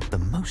deliver the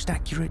most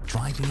accurate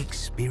driving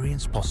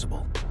experience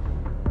possible.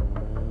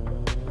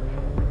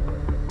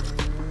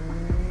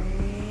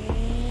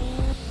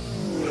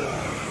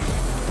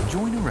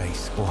 Join a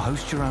race or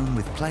host your own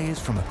with players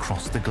from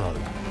across the globe.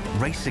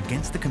 Race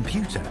against the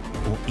computer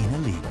or in a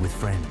league with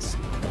friends.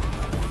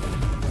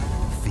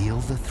 Feel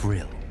the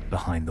thrill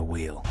behind the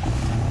wheel.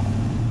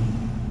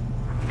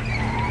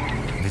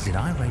 Visit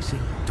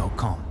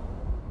iRacing.com.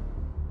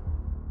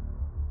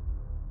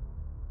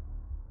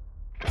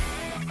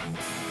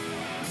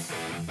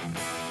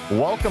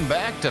 Welcome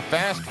back to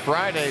Fast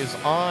Fridays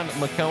on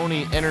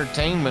Maconi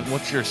Entertainment.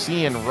 What you're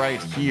seeing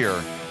right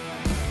here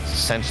is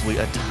essentially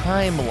a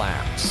time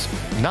lapse,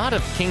 not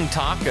of King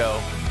Taco,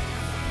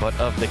 but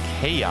of the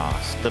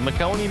chaos, the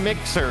Maconi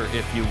mixer,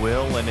 if you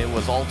will, and it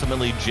was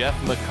ultimately Jeff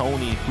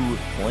Maconi who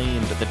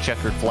claimed the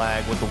checkered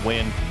flag with the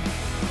win.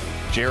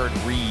 Jared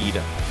Reed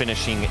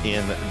finishing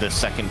in the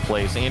second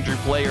place. Andrew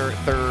Player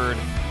third.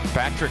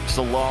 Patrick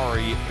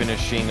Solari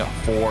finishing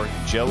fourth.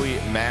 Joey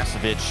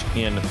Masevich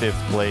in fifth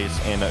place.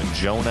 And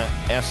Jonah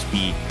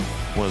Espy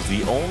was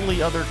the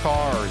only other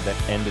car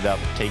that ended up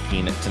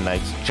taking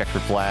tonight's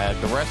checkered flag.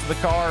 The rest of the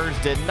cars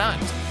did not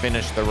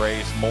finish the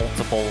race,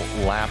 multiple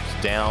laps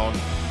down.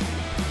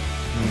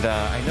 And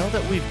I know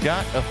that we've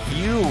got a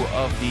few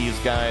of these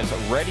guys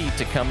ready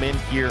to come in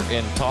here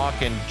and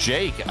talk. And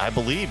Jake, I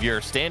believe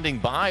you're standing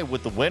by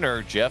with the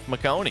winner, Jeff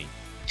Maconi.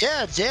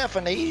 Yeah, Jeff,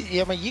 and I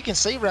mean, you can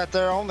see right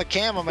there on the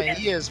cam, I mean,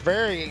 he is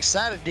very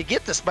excited to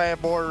get this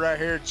bad boy right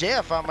here.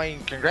 Jeff, I mean,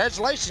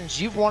 congratulations.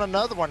 You've won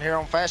another one here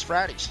on Fast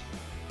Fridays.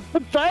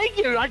 Thank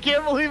you. I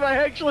can't believe I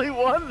actually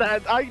won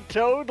that. I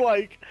towed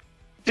like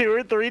 2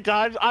 or 3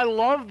 times. I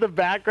love the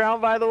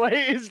background, by the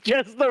way. It's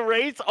just the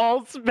race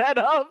all sped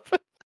up.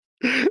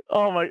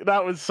 Oh my,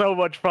 that was so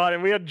much fun.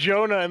 And we had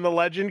Jonah in the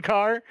legend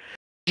car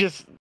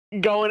just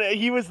going,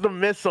 he was the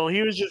missile.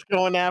 He was just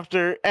going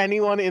after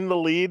anyone in the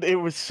lead. It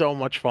was so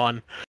much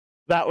fun.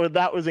 That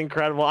was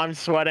incredible. I'm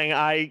sweating.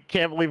 I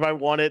can't believe I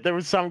won it. There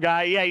was some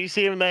guy, yeah, you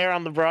see him there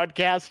on the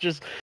broadcast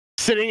just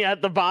sitting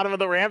at the bottom of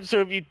the ramp. So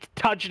if you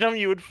touched him,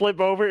 you would flip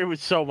over. It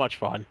was so much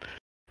fun.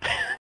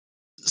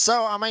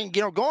 So, I mean,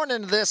 going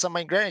into this, I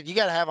mean, granted, you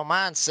got to have a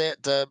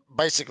mindset to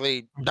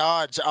basically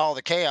dodge all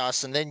the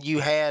chaos. And then you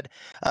had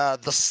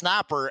the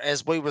sniper,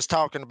 as we was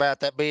talking about,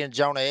 that being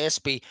Jonah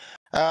Espy.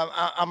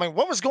 I mean,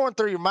 what was going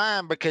through your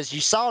mind? Because you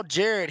saw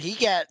Jared, he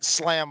got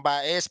slammed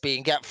by Espy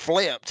and got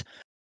flipped.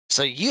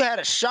 So you had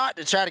a shot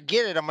to try to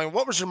get it. I mean,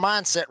 what was your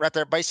mindset right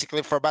there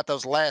basically for about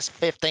those last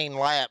 15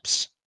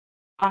 laps?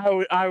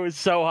 I was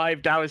so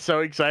hyped. I was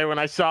so excited when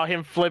I saw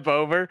him flip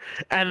over,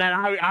 and then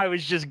I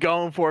was just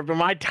going for it. But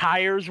my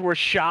tires were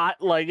shot.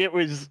 Like it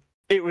was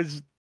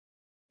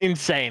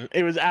insane.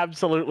 It was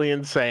absolutely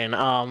insane.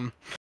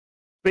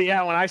 But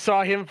yeah, when I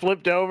saw him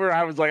flipped over,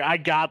 I was like, I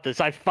got this.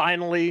 I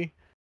finally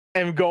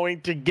am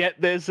going to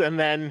get this. And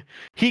then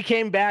he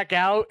came back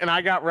out and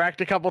I got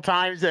wrecked a couple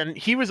times, and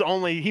he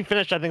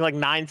finished, I think, like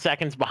 9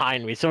 seconds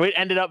behind me. So it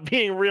ended up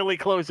being really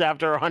close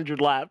after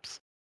 100 laps.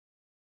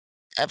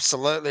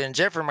 Absolutely. And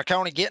Jeffrey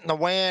Maconi getting the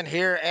win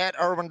here at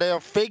Irwindale,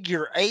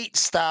 figure 8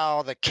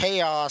 style, the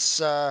chaos,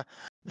 the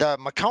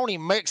Maconi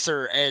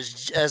mixer,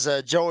 as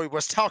Joey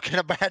was talking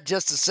about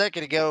just a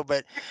second ago.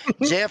 But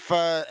Jeff,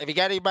 have you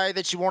got anybody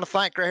that you want to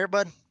thank right here,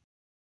 bud?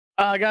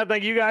 I gotta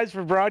thank you guys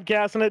for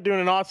broadcasting it, doing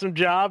an awesome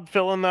job,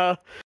 filling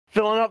up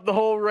the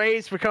whole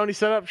race. Maconi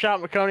Setup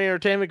Shop, Maconi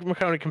Entertainment,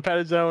 Maconi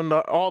Competitive Zone,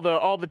 all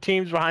the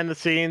teams behind the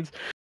scenes.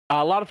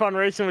 A lot of fun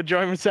racing with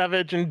Joey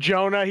Masevich and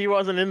Jonah. He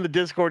wasn't in the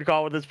Discord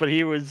call with us, but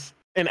he was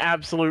an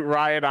absolute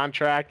riot on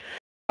track.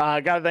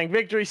 Gotta thank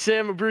Victory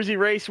Sim, Bruzy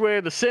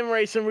Raceway, the Sim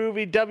Racing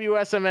Movie,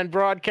 WSMN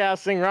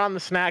Broadcasting, Ron the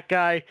Snack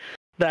Guy,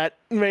 that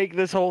make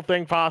this whole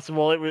thing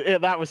possible.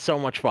 That was so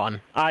much fun.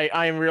 I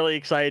am really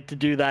excited to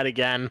do that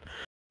again.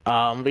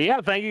 But yeah,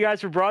 thank you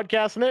guys for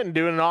broadcasting it and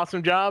doing an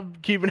awesome job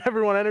keeping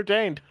everyone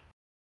entertained.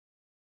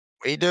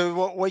 We do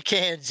what we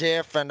can,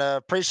 Jeff, and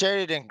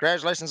appreciate it, and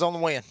congratulations on the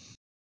win.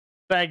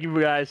 Thank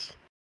you, guys.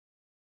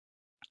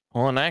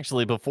 Well, and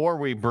actually, before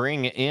we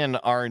bring in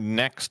our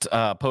next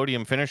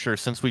podium finisher,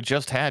 since we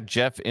just had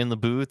Jeff in the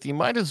booth, you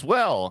might as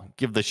well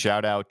give the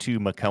shout out to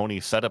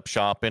Maconi Setup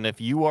Shop. And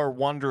if you are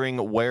wondering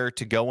where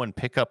to go and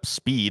pick up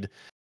speed,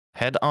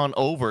 head on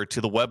over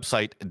to the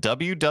website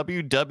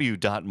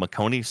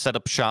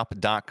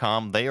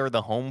www.maconisetupshop.com. They are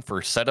the home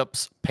for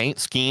setups, paint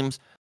schemes,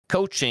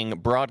 coaching,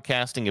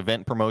 broadcasting,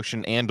 event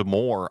promotion, and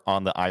more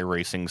on the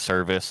iRacing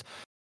service.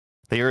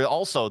 They are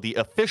also the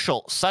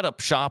official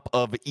setup shop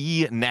of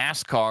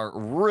eNASCAR.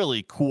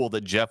 Really cool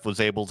that Jeff was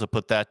able to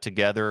put that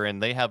together,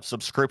 and they have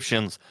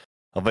subscriptions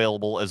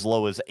available as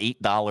low as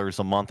 $8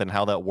 a month. And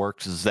how that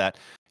works is that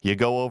you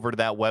go over to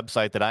that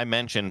website that I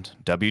mentioned,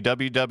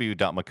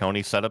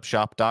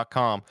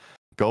 www.maconisetupshop.com.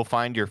 Go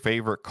find your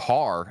favorite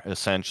car,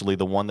 essentially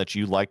the one that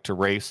you like to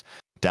race,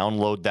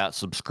 download that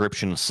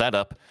subscription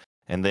setup,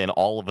 and then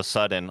all of a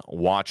sudden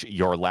watch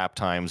your lap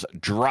times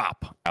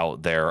drop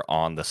out there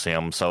on the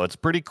sim. So it's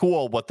pretty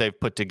cool what they've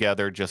put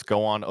together. Just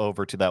go on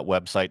over to that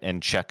website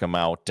and check them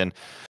out. And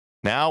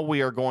now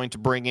we are going to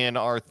bring in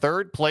our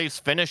third place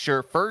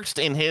finisher, first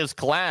in his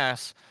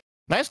class.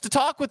 Nice to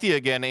talk with you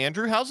again,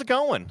 Andrew. How's it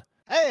going?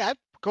 Hey, I'm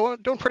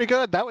doing pretty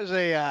good. That was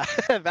a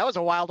that was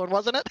a wild one,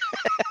 wasn't it?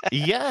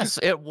 Yes,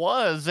 it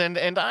was, and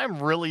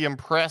I'm really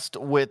impressed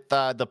with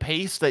the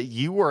pace that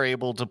you were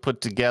able to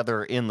put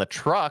together in the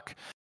truck.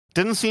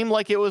 Didn't seem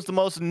like it was the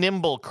most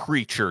nimble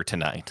creature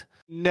tonight.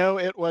 No,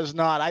 it was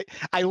not.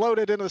 I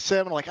loaded into the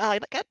sim and like, I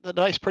got the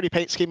nice pretty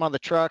paint scheme on the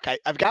truck.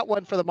 I've got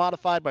one for the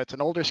modified, but it's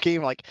an older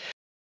scheme. Like,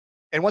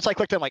 and once I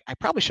clicked it, I'm like, I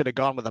probably should have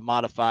gone with the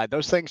modified.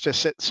 Those things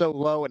just sit so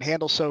low and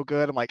handle so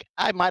good. I'm like,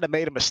 I might have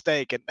made a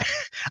mistake. And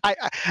I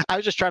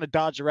was just trying to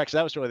dodge the wrecks.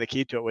 That was really the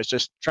key to it, was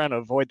just trying to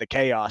avoid the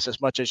chaos as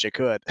much as you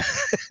could.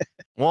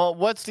 Well,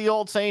 what's the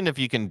old saying? If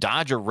you can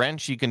dodge a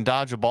wrench, you can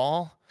dodge a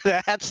ball.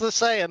 That's the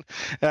saying.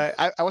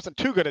 I wasn't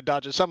too good at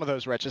dodging some of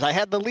those wrenches. I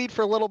had the lead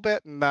for a little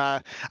bit, and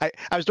I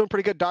was doing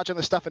pretty good dodging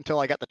the stuff until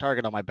I got the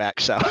target on my back.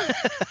 So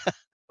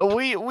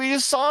we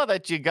saw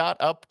that you got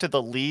up to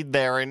the lead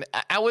there, and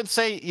I would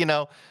say,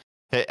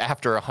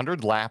 after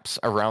 100 laps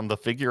around the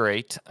figure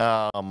eight,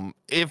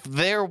 if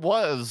there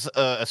was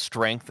a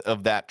strength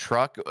of that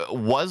truck,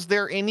 was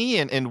there any,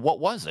 and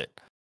what was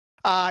it?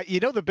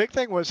 The big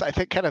thing was, I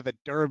think, kind of the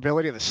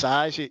durability of the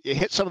size. You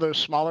hit some of those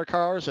smaller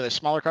cars, or the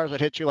smaller cars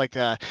would hit you, like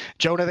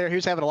Jonah there. He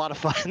was having a lot of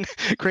fun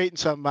creating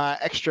some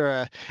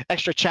extra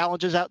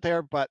challenges out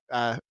there, but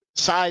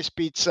size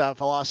beats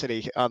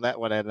velocity on that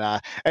one,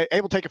 and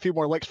able to take a few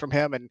more licks from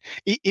him. And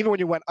even when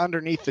you went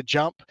underneath the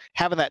jump,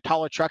 having that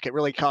taller truck, it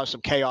really caused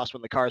some chaos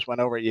when the cars went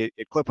over. You'd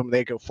clip them,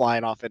 they go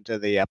flying off into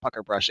the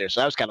pucker brush there.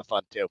 So that was kind of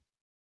fun too.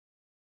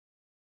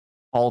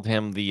 Called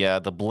him the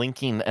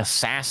blinking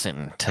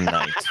assassin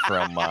tonight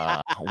from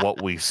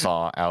what we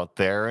saw out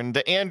there. And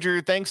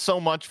Andrew, thanks so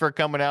much for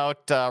coming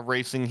out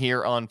racing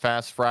here on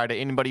Fast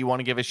Friday. Anybody you want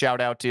to give a shout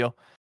out to?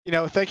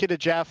 Thank you to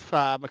Jeff,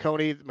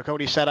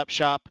 Maconi Setup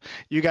Shop,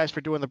 you guys for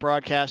doing the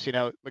broadcast.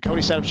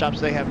 Maconi Setup Shops,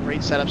 they have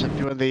great setups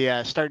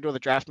and started doing the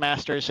Draft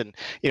Masters, and,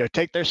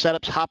 take their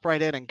setups, hop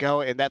right in and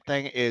go, and that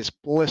thing is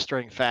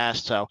blistering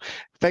fast. So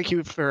thank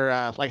you for,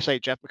 like I say,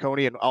 Jeff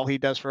Maconi and all he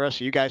does for us.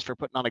 You guys for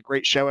putting on a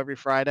great show every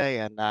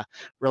Friday, and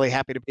really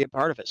happy to be a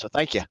part of it. So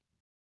thank you.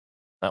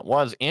 That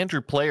was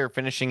Andrew Player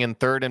finishing in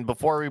third. And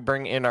before we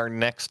bring in our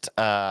next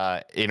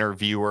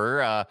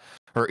interviewer,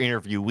 or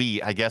interviewee,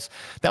 I guess,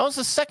 that was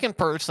the second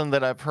person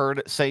that I've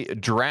heard say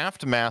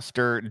Draft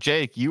Master.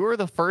 Jake, you were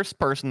the first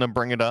person to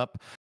bring it up.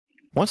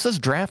 What's this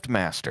Draft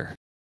Master?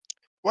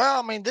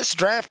 Well, I mean, this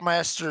Draft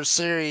Master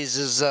series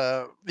is,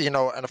 an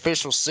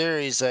official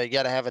series. You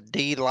got to have a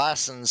D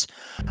license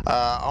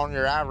on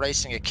your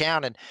iRacing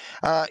account. And,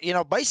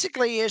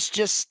 basically it's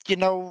just,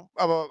 a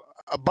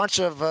bunch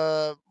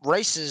of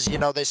races.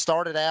 They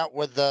started out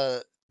with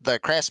the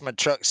Craftsman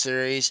Truck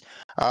Series,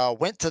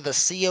 went to the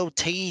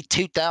COT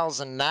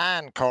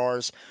 2009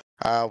 cars,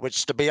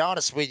 Which, to be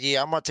honest with you,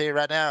 I'm gonna tell you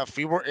right now,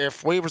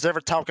 if we was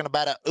ever talking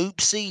about a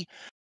oopsie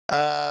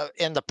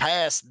in the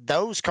past,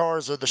 those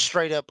cars are the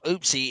straight up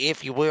oopsie,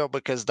 if you will,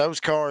 because those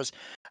cars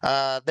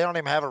they don't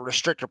even have a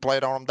restrictor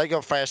plate on them. They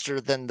go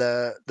faster than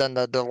the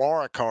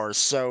Delara cars.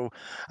 So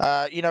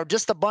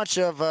just a bunch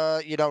of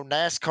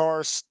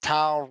NASCAR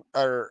style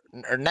or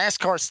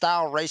NASCAR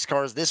style race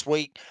cars this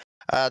week.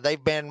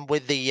 They've been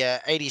with the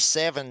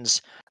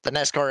 87s, the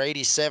NASCAR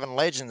 87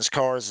 Legends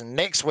cars, and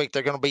next week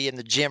they're going to be in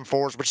the Gem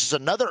 4s, which is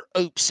another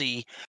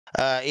oopsie,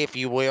 if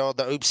you will,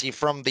 the oopsie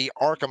from the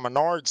Arca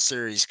Menard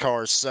series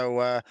cars.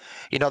 So,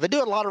 they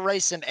do a lot of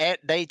racing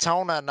at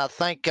Daytona, and I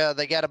think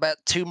they got about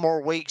 2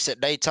 more weeks at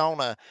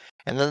Daytona,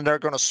 and then they're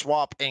going to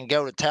swap and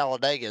go to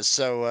Talladega.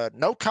 So,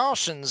 no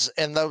cautions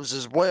in those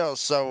as well.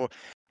 So,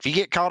 if you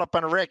get caught up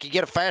in a wreck, you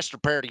get a faster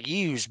pair to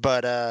use,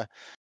 but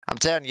I'm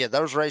telling you,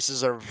 those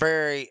races are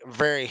very,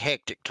 very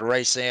hectic to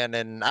race in,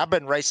 and I've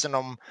been racing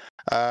them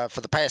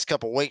for the past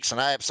couple of weeks, and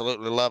I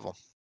absolutely love them.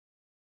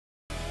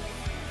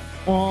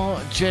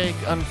 Well, Jake,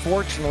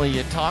 unfortunately,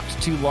 it talks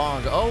too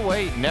long. Oh,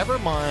 wait, never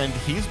mind.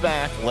 He's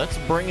back. Let's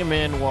bring him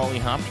in while he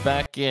hops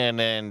back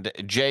in. And,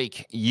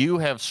 Jake, you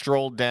have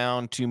strolled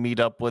down to meet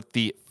up with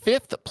the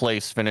 5th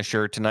place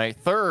finisher tonight,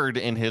 3rd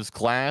in his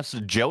class,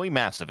 Joey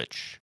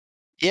Masevich.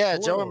 Yeah,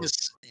 Joey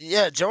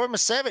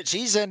Masevich,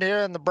 he's in here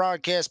in the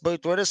broadcast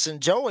booth with us.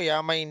 And Joey,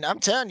 I mean, I'm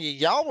telling you,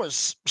 y'all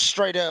was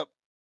straight up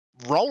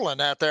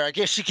rolling out there, I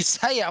guess you could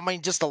say. I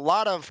mean, just a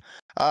lot of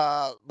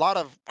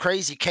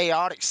crazy,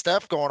 chaotic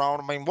stuff going on.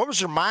 I mean, what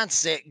was your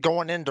mindset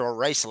going into a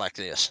race like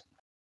this?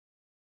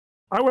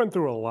 I went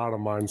through a lot of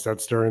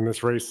mindsets during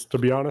this race, to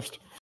be honest.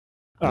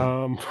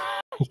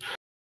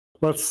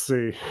 Let's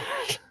see.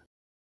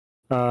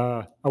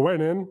 I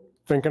went in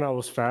thinking I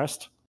was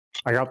fast.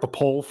 I got the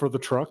pole for the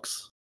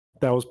trucks.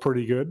 That was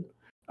pretty good.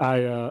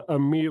 I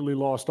immediately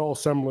lost all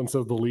semblance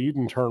of the lead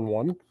in turn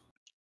 1.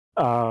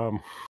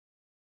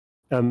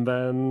 And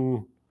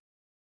then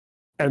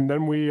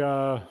we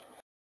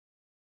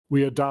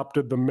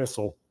adopted the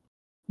missile,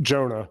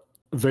 Jonah,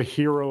 the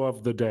hero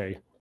of the day.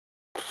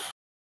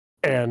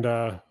 And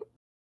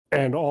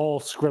all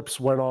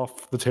scripts went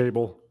off the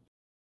table.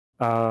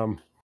 Honestly,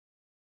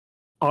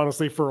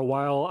 for a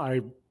while, I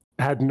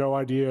had no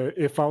idea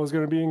if I was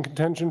going to be in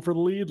contention for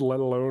the lead, let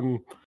alone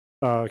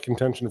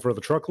contention for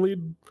the truck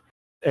lead.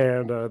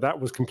 And that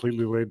was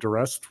completely laid to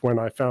rest when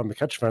I found the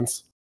catch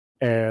fence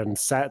and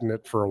sat in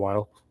it for a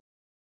while.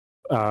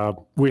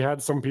 We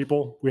had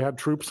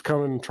troops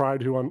come and try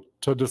to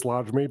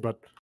dislodge me, but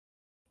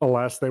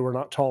alas, they were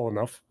not tall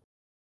enough.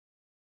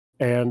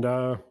 And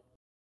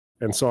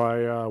so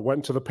I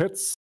went to the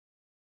pits,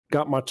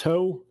 got my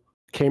tow,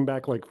 came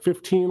back like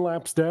 15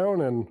 laps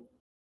down, and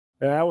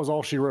that was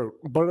all she wrote.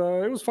 But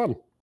it was fun.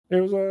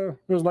 It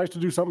was nice to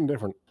do something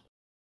different.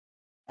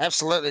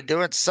 Absolutely,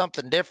 doing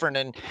something different.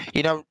 And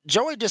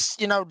Joey,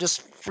 just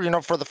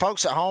for the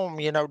folks at home,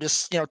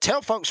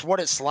 tell folks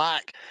what it's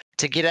like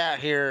to get out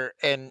here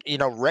and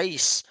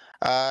race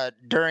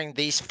during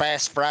these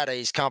Fast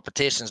Fridays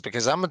competitions,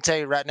 because I'm gonna tell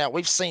you right now,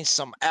 we've seen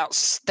some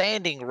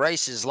outstanding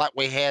races like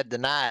we had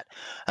tonight.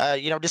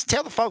 Just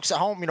tell the folks at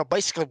home,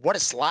 basically what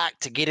it's like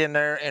to get in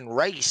there and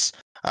race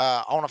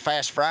on a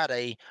Fast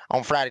Friday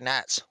on Friday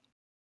nights.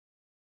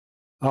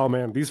 Oh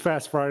man, these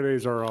Fast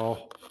Fridays are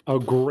all a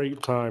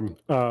great time.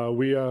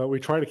 We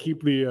try to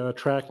keep the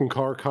track and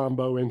car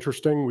combo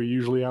interesting. We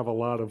usually have a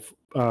lot of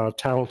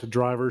talented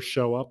drivers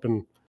show up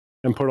and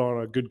put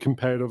on a good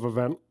competitive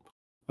event,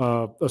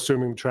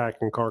 assuming the track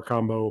and car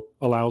combo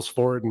allows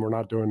for it and we're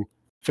not doing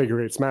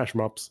figure 8 smash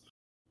ups.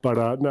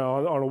 But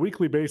no, on a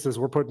weekly basis,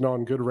 we're putting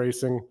on good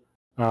racing.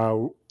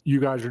 You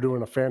guys are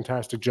doing a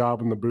fantastic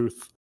job in the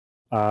booth.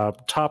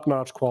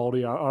 Top-notch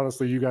quality.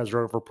 Honestly, you guys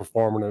are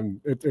overperforming,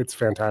 and it's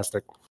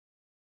fantastic.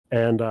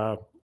 And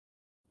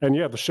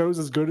yeah, the show's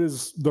as good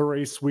as the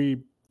race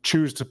we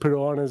choose to put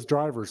on as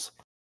drivers.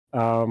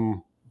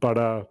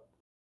 But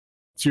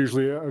it's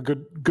usually a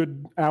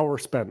good hour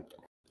spent.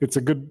 It's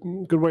a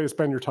good way to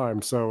spend your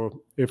time.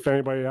 So if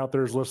anybody out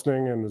there is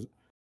listening and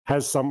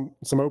has some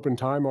open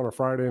time on a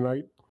Friday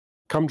night,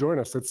 come join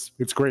us.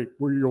 It's great.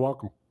 You're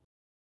welcome.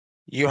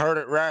 You heard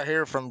it right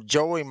here from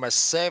Joey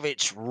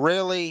Masevich.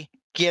 Really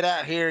get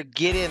out here,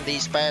 get in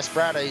these Fast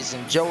Fridays.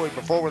 And Joey,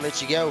 before we let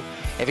you go,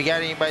 have you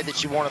got anybody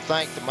that you want to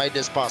thank that made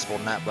this possible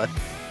tonight, bud?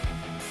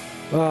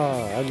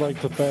 I'd like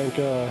to thank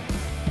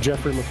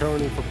Jeffrey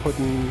Maconi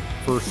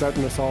for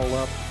setting this all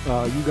up.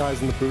 You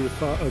guys in the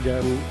booth,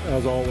 again,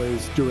 as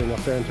always, doing a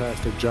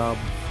fantastic job.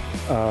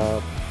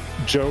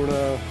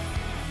 Jonah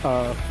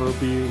for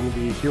being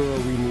the hero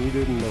we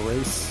needed in the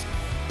race.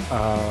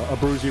 A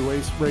Bruzy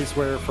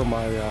racewear for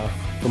my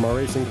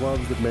racing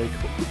gloves that make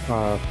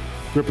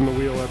gripping the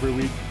wheel every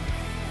week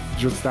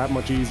just that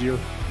much easier,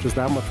 just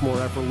that much more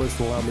effortless,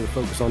 and allow me to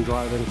focus on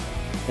driving.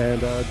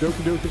 And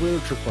Doki Doki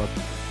Literature Club,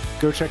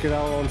 go check it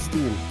out on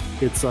Steam.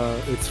 It's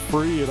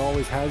free, it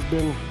always has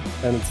been,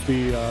 and it's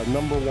the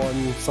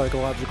 #1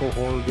 psychological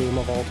horror game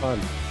of all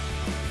time.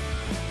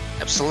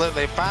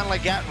 Absolutely. Finally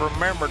got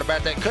remembered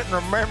about that. Couldn't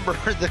remember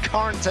the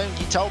cartoon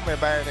you told me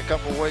about it a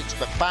couple weeks,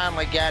 but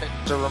finally got it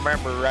to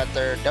remember right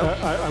there.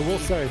 I will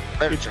say,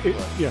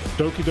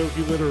 Doki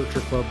Doki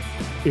Literature Club,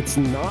 it's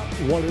not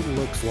what it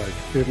looks like.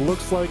 It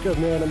looks like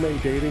an anime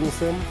dating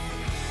sim.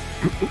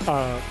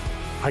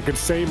 I could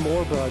say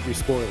more, but I'd be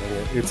spoiling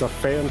it. It's a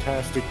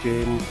fantastic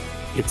game.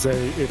 It's a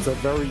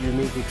very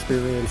unique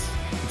experience.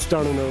 It's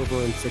done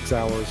in 6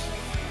 hours.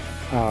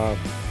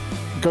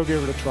 Go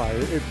give it a try.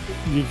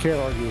 You can't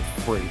argue with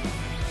free.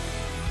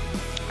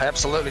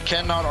 Absolutely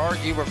cannot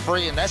argue with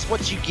free, and that's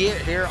what you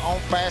get here on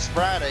Fast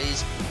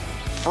Fridays.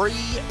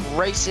 Free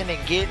racing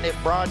and getting it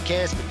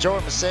broadcast. But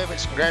Joey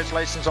Masevich,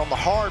 congratulations on the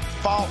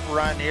hard-fought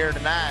run here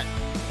tonight,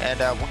 and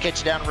we'll catch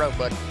you down the road,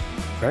 bud.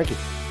 Thank you.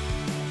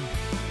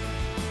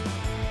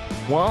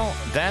 Well,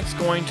 that's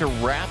going to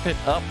wrap it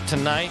up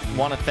tonight.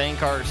 Want to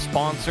thank our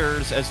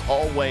sponsors, as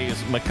always,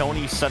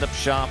 Maconi Setup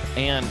Shop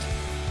and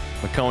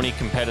Maconi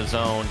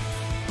Competizone.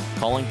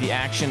 Calling the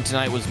action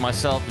tonight was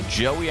myself,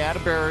 Joey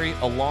Atterbury,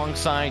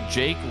 alongside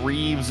Jake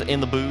Reeves in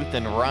the booth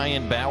and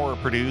Ryan Bauer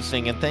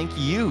producing. And thank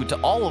you to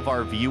all of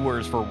our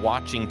viewers for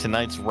watching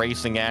tonight's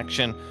racing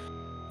action.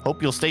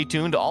 Hope you'll stay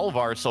tuned to all of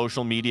our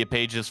social media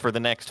pages for the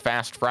next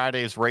Fast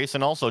Fridays race.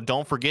 And also,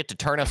 don't forget to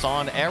turn us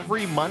on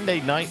every Monday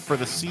night for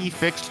the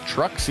C-Fixed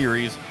Truck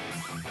Series.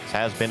 This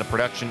has been a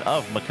production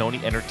of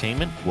Maconi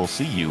Entertainment. We'll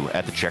see you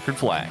at the Checkered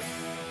Flag.